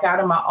would walk out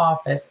of my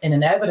office, and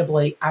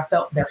inevitably I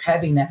felt their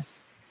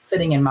heaviness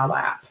sitting in my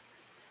lap.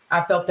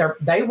 I felt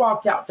they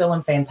walked out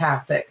feeling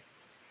fantastic,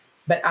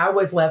 but I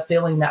was left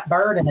feeling that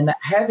burden and that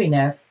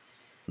heaviness.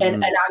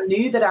 And I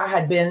knew that I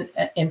had been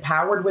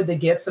empowered with the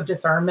gifts of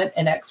discernment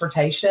and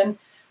exhortation.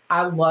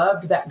 I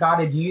loved that God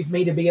had used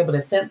me to be able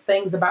to sense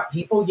things about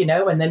people,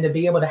 and then to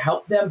be able to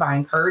help them by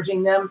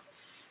encouraging them.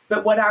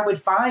 But what I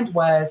would find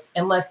was,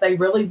 unless they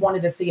really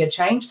wanted to see a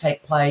change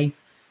take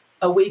place,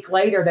 a week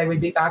later, they would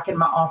be back in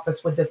my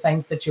office with the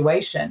same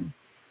situation.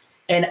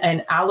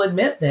 And I'll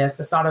admit this,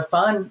 it's not a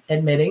fun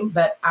admitting,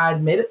 but I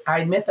admit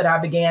that I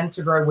began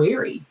to grow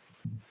weary,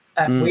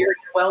 weary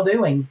and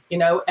well-doing,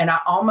 and I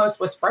almost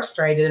was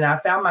frustrated. And I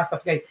found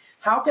myself, okay,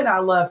 how can I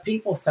love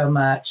people so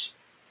much,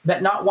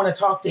 but not want to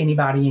talk to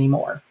anybody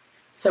anymore?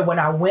 So when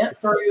I went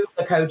through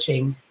the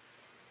coaching,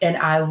 And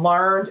I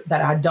learned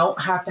that I don't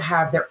have to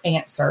have their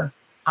answer.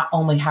 I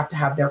only have to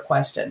have their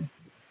question.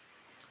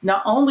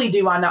 Not only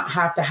do I not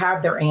have to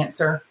have their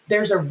answer,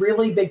 there's a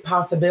really big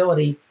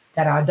possibility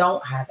that I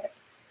don't have it,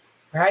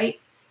 right?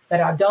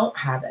 That I don't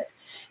have it.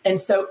 And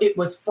so it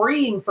was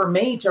freeing for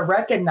me to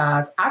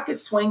recognize I could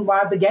swing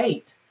wide the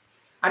gate.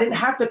 I didn't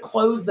have to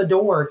close the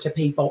door to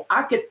people.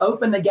 I could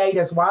open the gate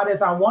as wide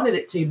as I wanted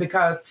it to,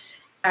 because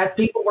as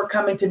people were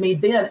coming to me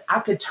then, I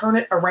could turn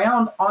it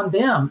around on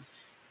them,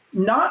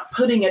 not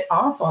putting it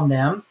off on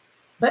them,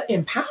 but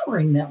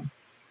empowering them.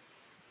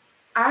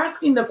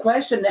 Asking the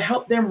question to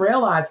help them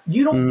realize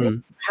you don't think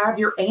you have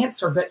your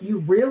answer, but you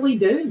really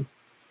do.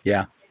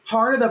 Yeah.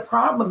 Part of the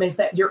problem is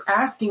that you're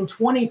asking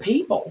 20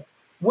 people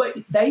what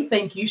they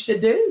think you should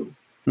do.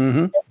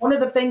 One of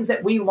the things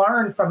that we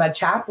learned from a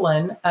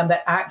chaplain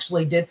that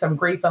actually did some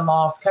grief and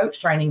loss coach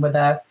training with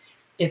us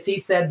is he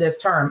said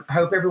this term. I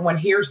hope everyone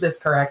hears this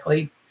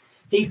correctly.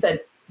 He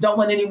said, don't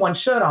let anyone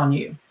should on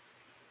you.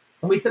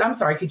 And we said, I'm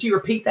sorry, could you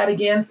repeat that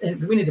again?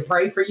 And we need to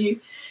pray for you.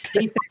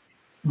 He said,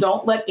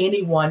 don't let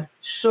anyone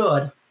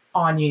should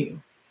on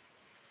you.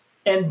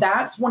 And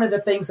that's one of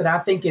the things that I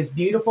think is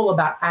beautiful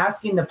about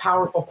asking the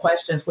powerful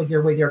questions with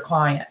your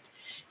client,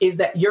 is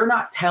that you're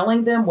not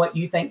telling them what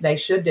you think they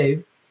should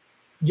do.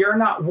 You're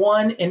not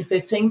 1 in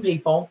 15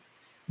 people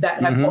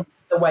that have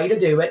the way to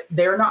do it.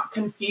 They're not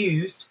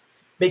confused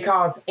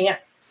because Aunt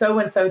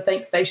so-and-so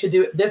thinks they should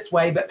do it this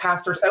way, but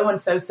Pastor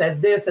so-and-so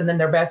says this, and then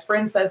their best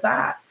friend says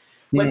that.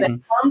 When they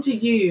come to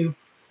you,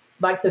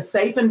 like the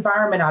safe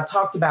environment I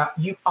talked about,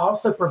 you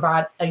also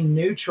provide a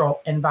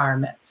neutral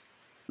environment.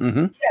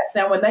 Yes.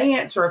 Now, when they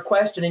answer a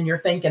question and you're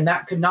thinking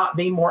that could not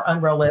be more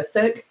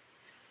unrealistic,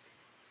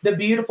 the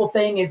beautiful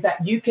thing is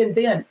that you can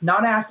then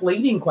not ask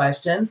leading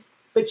questions,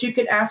 but you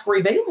can ask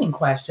revealing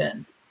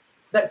questions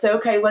that say,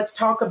 okay, let's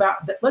talk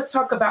about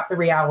the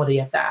reality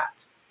of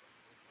that.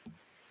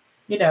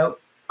 You know,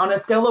 on a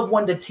scale of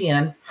 1 to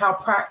 10, how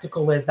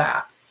practical is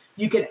that?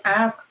 You can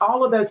ask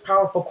all of those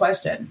powerful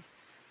questions.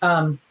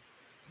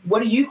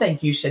 What do you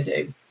think you should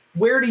do?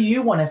 Where do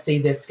you want to see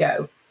this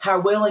go? How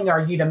willing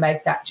are you to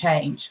make that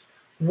change?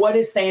 What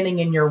is standing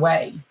in your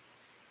way?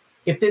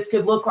 If this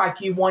could look like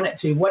you want it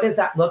to, what does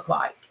that look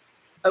like?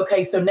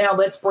 Okay, so now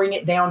let's bring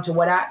it down to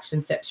what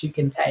action steps you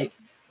can take.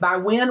 By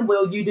when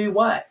will you do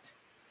what?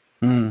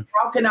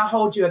 How can I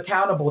hold you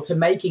accountable to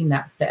making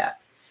that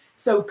step?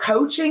 So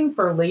coaching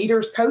for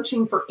leaders,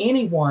 coaching for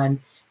anyone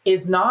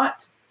is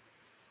not,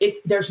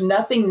 there's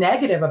nothing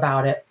negative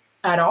about it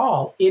at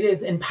all. It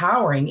is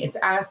empowering. It's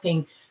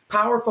asking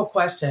powerful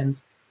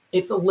questions.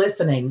 It's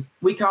listening.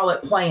 We call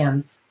it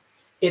plans.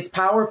 It's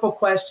powerful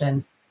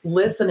questions,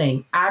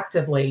 listening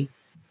actively,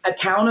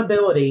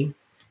 accountability.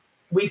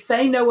 We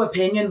say no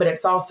opinion, but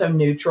it's also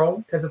neutral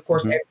because, of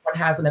course, everyone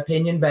has an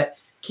opinion, but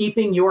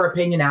keeping your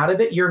opinion out of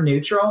it, you're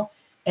neutral.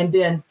 And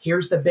then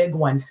here's the big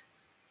one,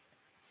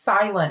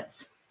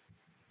 silence.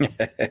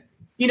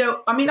 You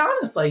know, I mean,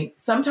 honestly,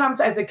 sometimes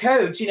as a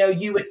coach, you know,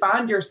 you would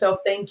find yourself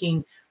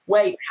thinking,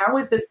 wait, how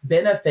is this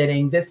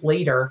benefiting this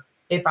leader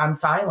if I'm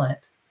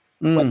silent?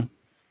 When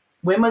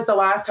was the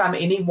last time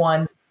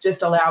anyone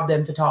just allowed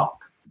them to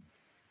talk?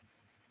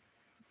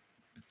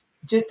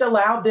 Just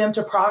allowed them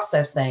to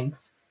process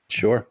things.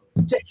 Sure.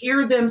 To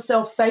hear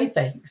themselves say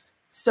things.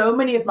 So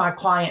many of my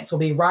clients will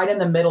be right in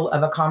the middle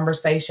of a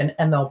conversation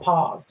and they'll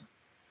pause.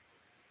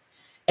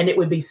 And it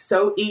would be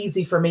so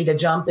easy for me to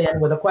jump in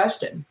with a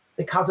question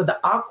because of the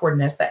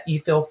awkwardness that you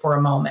feel for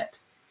a moment.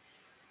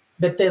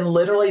 But then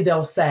literally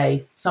they'll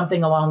say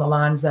something along the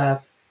lines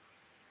of,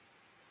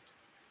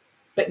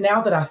 but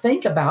now that I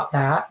think about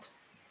that,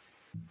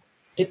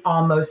 it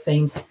almost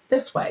seems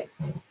this way.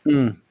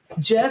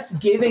 Just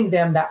giving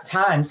them that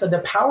time. So the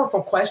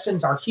powerful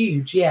questions are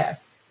huge,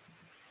 yes.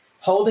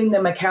 Holding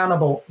them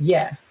accountable,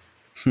 yes.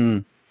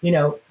 You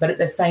know, but at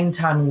the same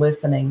time,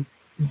 listening,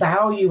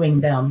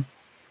 valuing them,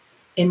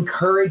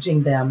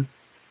 encouraging them,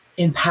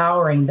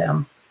 empowering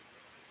them,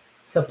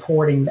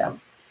 supporting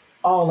them.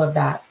 All of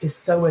that is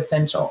so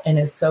essential and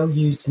is so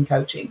used in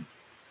coaching.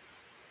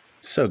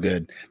 So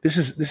good. This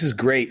is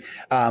great.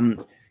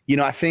 You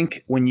know, I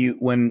think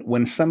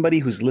when somebody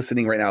who's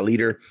listening right now,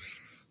 leader,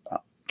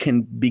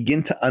 can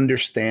begin to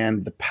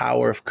understand the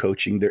power of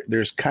coaching,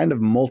 there's kind of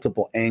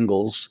multiple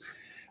angles.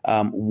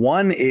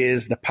 One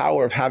is the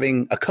power of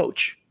having a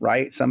coach,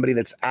 right? Somebody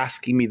that's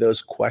asking me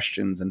those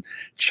questions and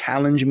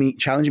challenging me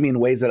in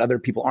ways that other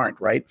people aren't,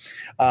 right?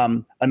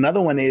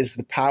 Another one is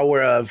the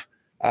power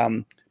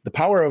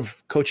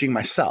of coaching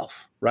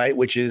myself, right?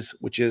 Which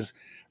is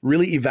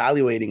really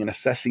evaluating and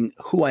assessing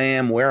who I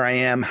am, where I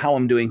am, how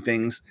I'm doing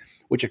things,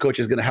 which a coach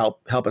is going to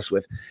help us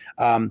with.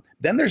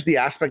 Then there's the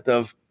aspect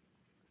of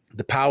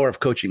the power of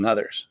coaching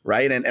others,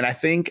 right? And I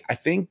think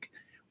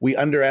we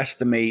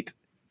underestimate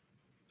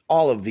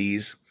all of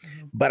these,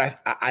 but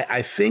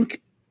I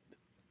think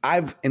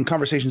in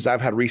conversations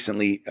I've had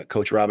recently,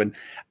 Coach Robin,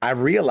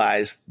 I've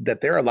realized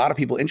that there are a lot of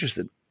people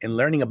interested in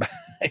learning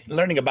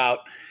about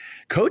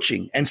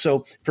coaching. And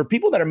so for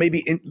people that are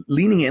maybe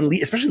leaning in,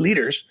 especially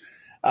leaders,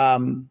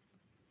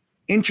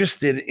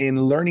 interested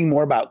in learning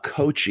more about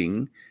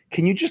coaching,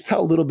 Can you just tell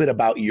a little bit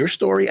about your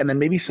story and then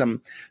maybe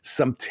some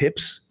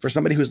tips for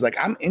somebody who's like,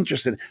 I'm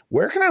interested.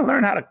 Where can I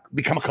learn how to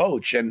become a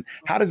coach and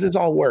how does this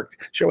all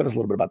work? Share with us a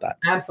little bit about that.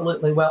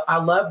 Absolutely. Well, I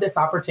love this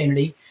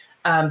opportunity.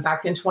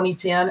 Back in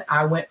 2010,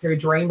 I went through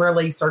Dream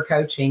Releaser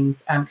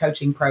Coaching's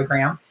coaching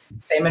program.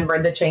 Sam and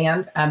Brenda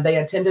Chand, they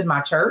attended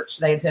my church.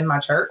 They attend my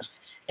church.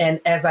 And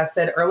as I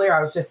said earlier,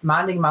 I was just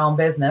minding my own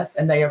business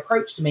and they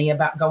approached me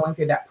about going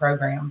through that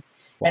program.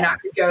 Wow. And I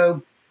could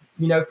go,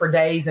 for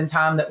days and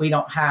time that we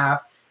don't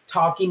have,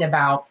 talking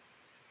about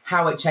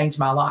how it changed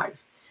my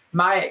life.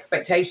 My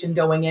expectation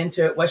going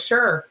into it was,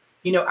 sure,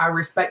 I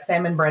respect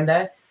Sam and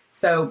Brenda.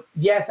 So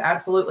yes,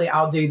 absolutely,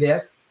 I'll do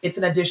this. It's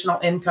an additional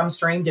income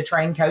stream to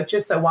train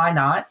coaches. So why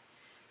not?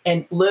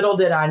 And little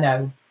did I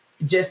know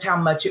just how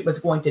much it was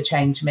going to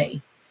change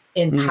me,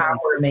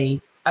 empower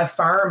me,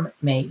 affirm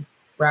me,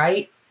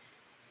 right?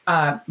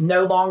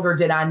 No longer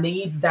did I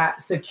need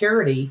that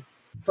security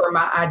for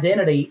my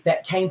identity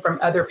that came from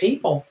other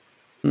people.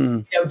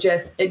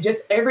 Just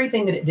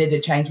everything that it did to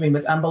change me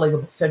was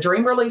unbelievable. So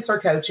Dream Releaser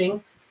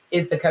Coaching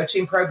is the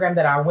coaching program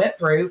that I went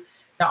through.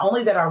 Not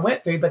only that I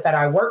went through, but that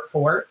I work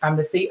for. I'm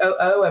the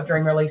COO of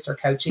Dream Releaser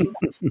Coaching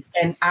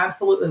and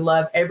absolutely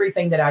love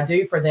everything that I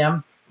do for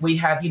them. We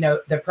have,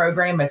 the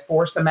program is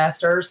 4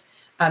 semesters.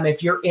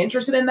 If you're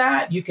interested in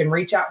that, you can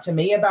reach out to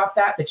me about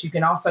that, but you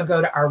can also go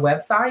to our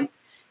website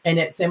and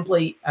it's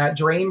simply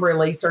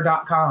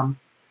dreamreleaser.com.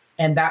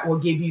 And that will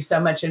give you so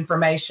much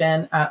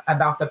information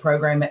about the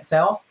program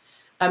itself.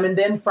 And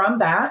then from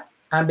that,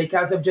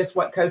 because of just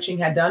what coaching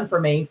had done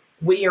for me,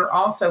 we are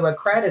also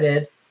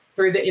accredited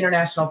through the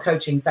International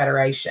Coaching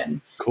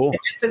Federation. Cool. And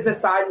just as a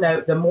side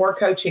note, the more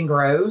coaching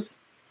grows,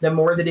 the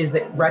more that is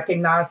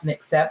recognized and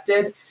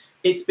accepted,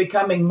 it's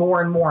becoming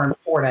more and more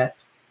important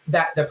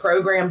that the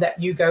program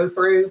that you go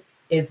through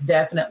is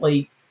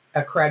definitely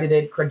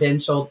accredited,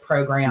 credentialed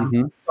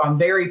program. So I'm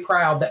very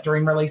proud that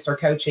Dream Releaser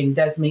Coaching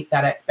does meet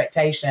that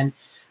expectation.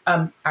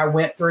 I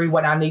went through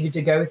what I needed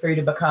to go through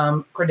to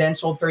become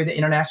credentialed through the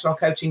International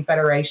Coaching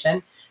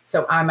Federation.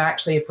 So I'm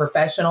actually a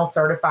professional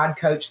certified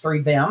coach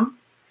through them.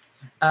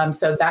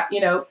 So that,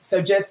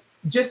 so just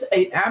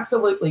an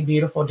absolutely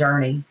beautiful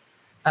journey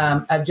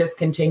of just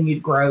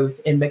continued growth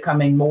and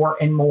becoming more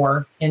and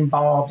more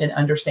involved in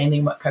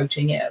understanding what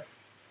coaching is.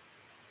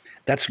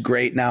 That's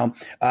great. Now,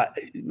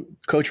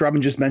 Coach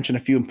Robin just mentioned a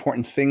few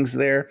important things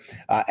there,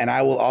 and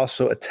I will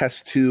also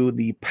attest to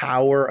the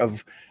power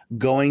of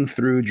going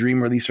through Dream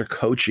Releaser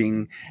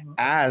Coaching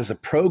as a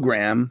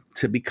program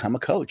to become a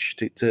coach,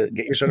 to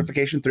get your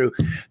certification through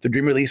the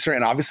Dream Releaser.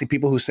 And obviously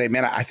people who say,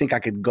 man, I think I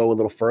could go a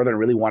little further and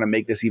really want to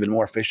make this even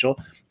more official,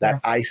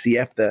 that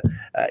ICF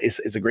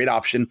is a great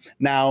option.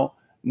 Now,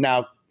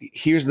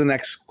 here's the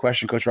next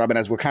question, Coach Robin,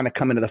 as we're kind of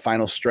coming to the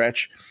final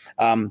stretch.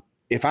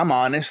 If I'm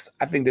honest,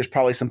 I think there's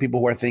probably some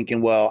people who are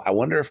thinking, well, I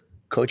wonder if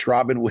Coach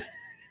Robin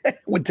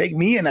would take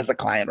me in as a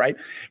client, right?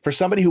 For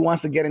somebody who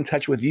wants to get in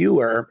touch with you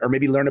or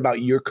maybe learn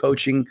about your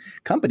coaching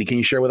company, can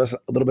you share with us a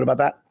little bit about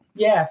that?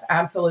 Yes,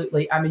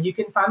 absolutely. You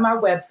can find my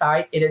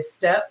website. It is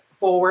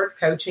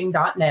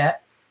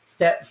stepforwardcoaching.net,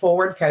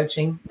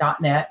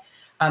 stepforwardcoaching.net.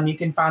 You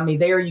can find me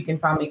there. You can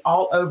find me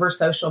all over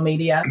social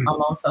media. I'm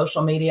on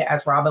social media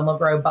as Robin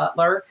LeGros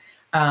Butler.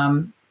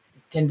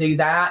 Can do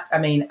that.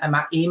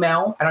 My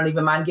email, I don't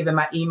even mind giving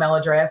my email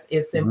address,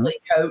 is simply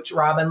Coach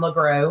Robin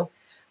LeGros,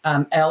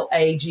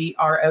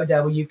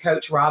 LAGROW,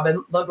 Coach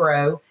Robin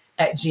LeGros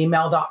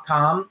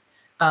 @gmail.com.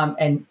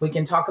 And we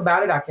can talk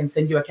about it. I can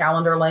send you a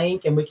calendar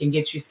link and we can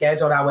get you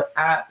scheduled. I would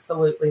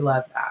absolutely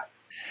love that.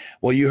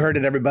 Well, you heard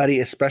it, everybody,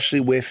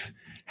 especially with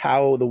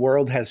how the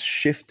world has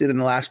shifted in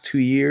the last 2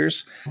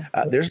 years.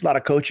 There's a lot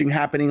of coaching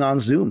happening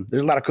on Zoom.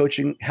 There's a lot of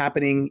coaching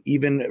happening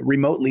even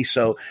remotely.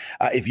 So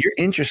if you're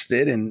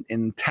interested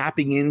in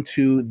tapping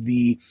into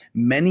the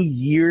many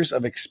years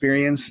of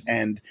experience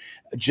and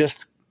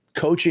just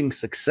coaching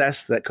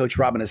success that Coach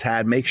Robin has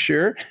had, make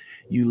sure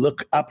you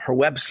look up her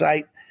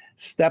website,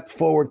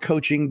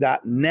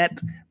 stepforwardcoaching.net.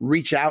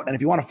 Reach out. And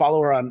if you want to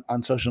follow her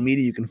on social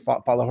media, you can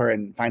follow her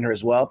and find her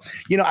as well.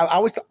 I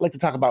always like to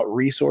talk about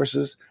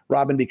resources,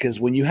 Robin,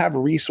 because when you have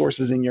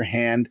resources in your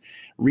hand,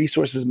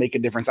 resources make a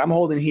difference. I'm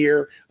holding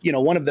here,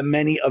 one of the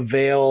many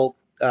Avail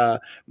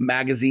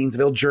magazines,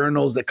 Avail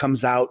journals that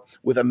comes out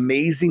with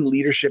amazing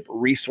leadership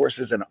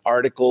resources and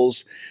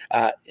articles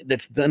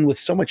that's done with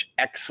so much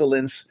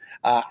excellence.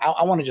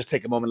 I want to just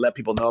take a moment and let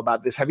people know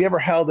about this. Have you ever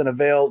held an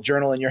Avail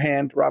journal in your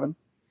hand, Robin?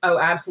 Oh,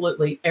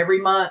 absolutely.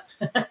 Every month,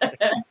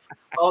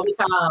 all the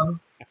time.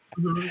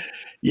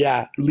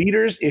 Yeah.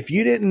 Leaders, if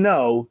you didn't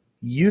know,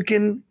 you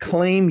can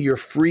claim your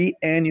free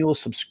annual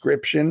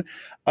subscription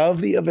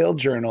of the Avail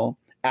Journal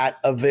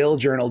at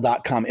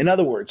availjournal.com. In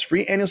other words,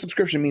 free annual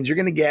subscription means you're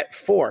going to get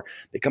 4.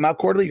 They come out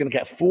quarterly. You're going to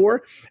get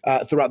 4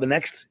 throughout the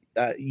next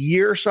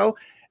year or so,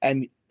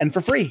 and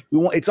for free.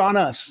 It's on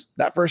us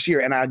that first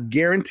year. And I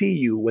guarantee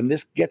you, when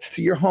this gets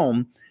to your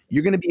home,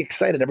 you're going to be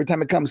excited every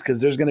time it comes,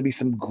 because there's going to be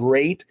some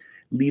great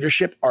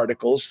leadership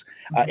articles.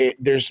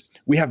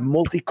 We have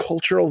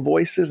multicultural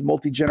voices,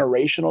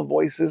 multi-generational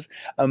voices,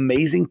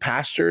 amazing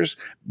pastors,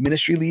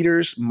 ministry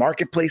leaders,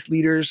 marketplace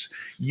leaders,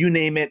 you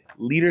name it,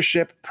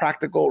 leadership,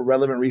 practical,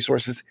 relevant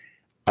resources.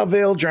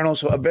 Avail Journal.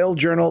 So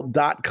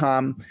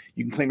availjournal.com.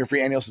 You can claim your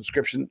free annual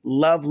subscription.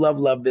 Love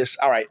this.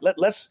 All right,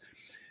 let's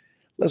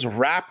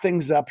wrap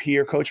things up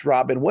here. Coach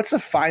Robin, what's a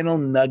final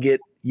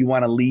nugget you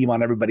want to leave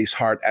on everybody's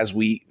heart as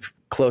we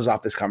close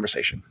off this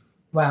conversation?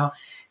 Wow.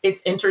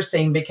 It's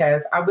interesting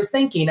because I was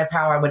thinking of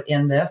how I would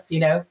end this,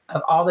 of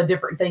all the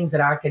different things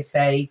that I could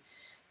say.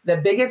 The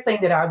biggest thing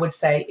that I would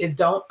say is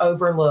don't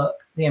overlook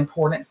the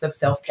importance of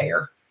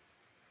self-care.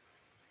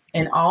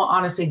 In all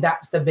honesty,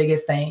 that's the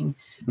biggest thing.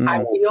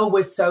 I deal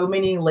with so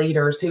many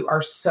leaders who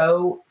are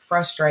so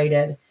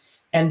frustrated,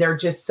 and they're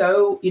just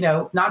so,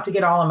 not to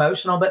get all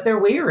emotional, but they're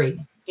weary.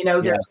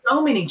 There's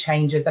so many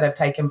changes that have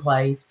taken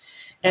place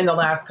in the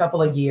last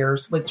couple of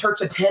years with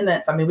church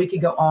attendance. I mean, we could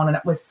go on and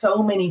with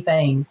so many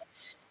things.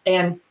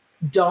 And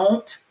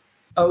don't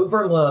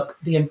overlook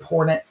the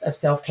importance of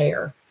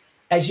self-care.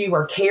 As you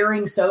are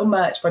caring so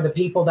much for the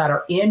people that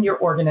are in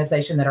your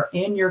organization, that are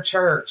in your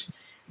church,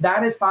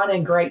 that is fine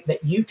and great,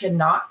 but you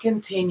cannot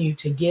continue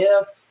to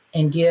give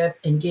and give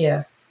and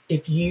give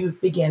if you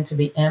begin to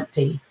be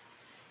empty.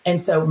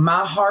 And so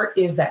my heart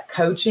is that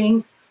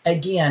coaching,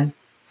 again,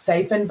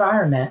 safe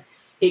environment.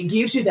 It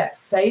gives you that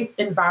safe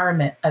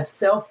environment of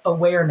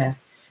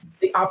self-awareness,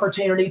 the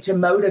opportunity to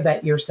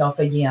motivate yourself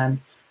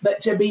again, but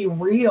to be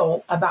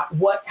real about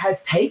what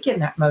has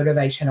taken that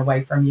motivation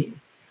away from you,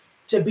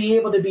 to be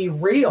able to be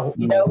real.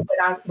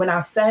 When I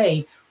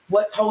say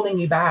what's holding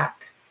you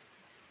back,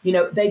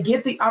 they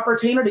get the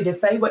opportunity to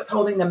say what's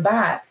holding them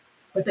back,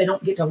 but they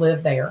don't get to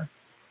live there.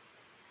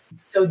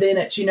 So then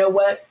it's,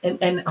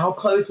 and I'll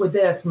close with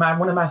this,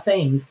 one of my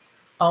things: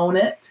 own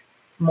it,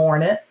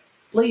 mourn it,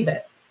 leave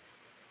it.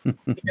 In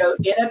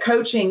a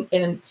coaching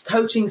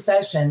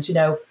sessions,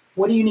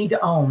 what do you need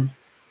to own?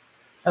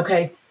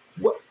 Okay.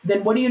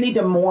 Then what do you need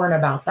to mourn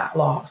about that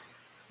loss?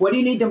 What do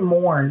you need to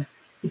mourn?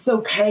 It's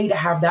okay to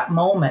have that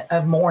moment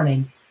of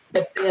mourning,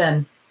 but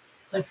then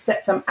let's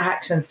set some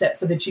action steps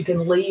so that you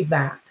can leave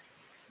that.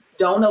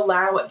 Don't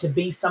allow it to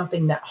be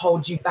something that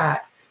holds you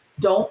back.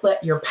 Don't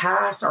let your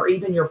past or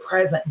even your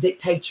present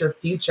dictate your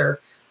future.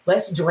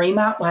 Let's dream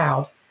out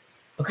loud.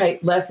 Okay,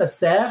 let's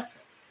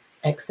assess,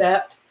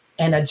 accept,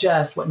 and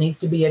adjust what needs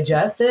to be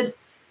adjusted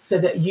so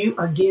that you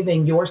are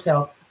giving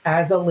yourself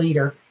as a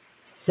leader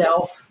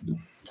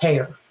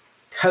self-care.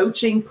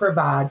 Coaching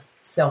provides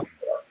self-care.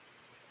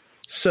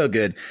 So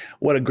good.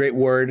 What a great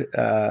word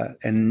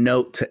and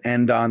note to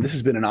end on. This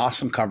has been an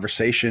awesome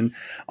conversation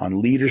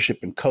on leadership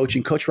and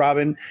coaching. Coach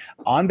Robin,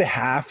 on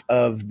behalf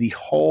of the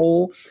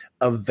whole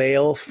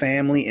Avail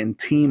family and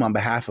team, on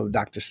behalf of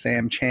Dr.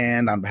 Sam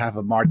Chand, on behalf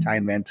of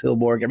Martijn Van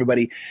Tilborg,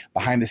 everybody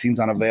behind the scenes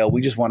on Avail, we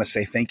just want to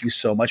say thank you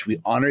so much. We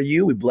honor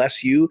you. We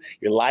bless you,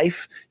 your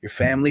life, your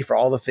family, for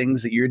all the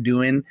things that you're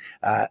doing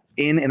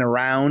in and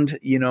around,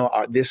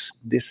 this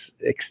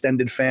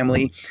extended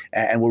family.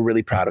 And we're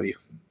really proud of you.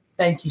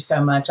 Thank you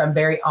so much. I'm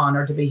very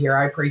honored to be here.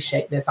 I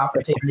appreciate this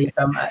opportunity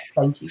so much.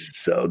 Thank you.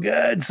 So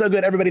good. So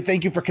good. Everybody,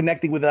 thank you for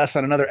connecting with us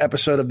on another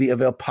episode of the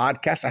Avail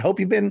podcast. I hope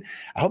you've been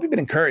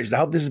encouraged. I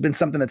hope this has been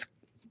something that's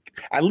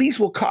at least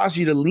will cause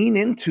you to lean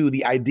into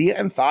the idea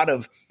and thought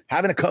of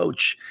having a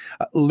coach,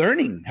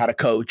 learning how to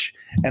coach,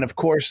 and of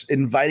course,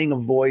 inviting a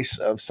voice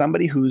of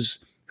somebody who's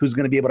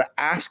going to be able to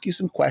ask you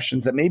some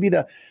questions that maybe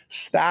the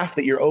staff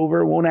that you're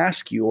over won't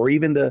ask you, or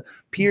even the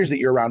peers that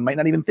you're around might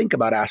not even think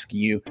about asking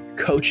you.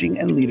 Coaching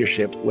and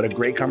leadership. What a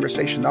great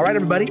conversation. All right,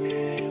 everybody.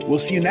 We'll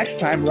see you next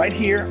time right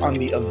here on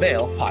the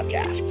Avail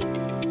podcast.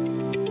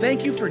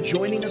 Thank you for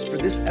joining us for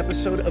this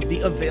episode of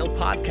the Avail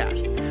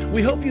podcast.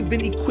 We hope you've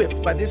been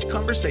equipped by this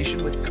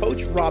conversation with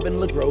Coach Robin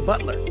LeGros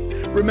Butler.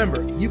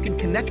 Remember, you can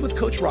connect with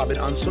Coach Robin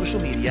on social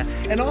media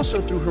and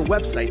also through her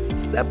website,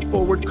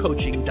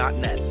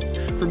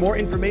 stepforwardcoaching.net. For more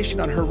information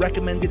on her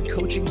recommended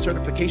coaching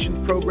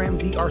certification program,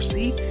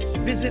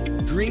 DRC, visit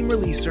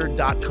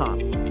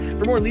dreamreleaser.com.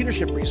 For more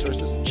leadership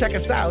resources, check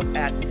us out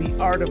at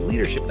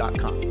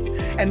theartofleadership.com.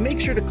 And make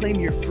sure to claim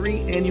your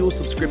free annual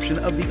subscription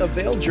of the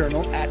Avail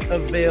Journal at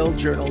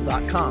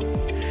availjournal.com.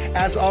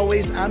 As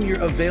always, I'm your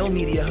Avail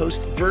Media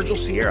host, Virgil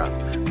Sierra.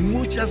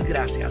 Muchas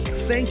gracias.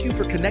 Thank you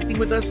for connecting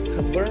with us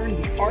to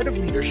learn the art of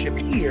leadership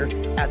here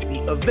at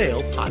the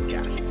Avail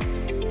Podcast.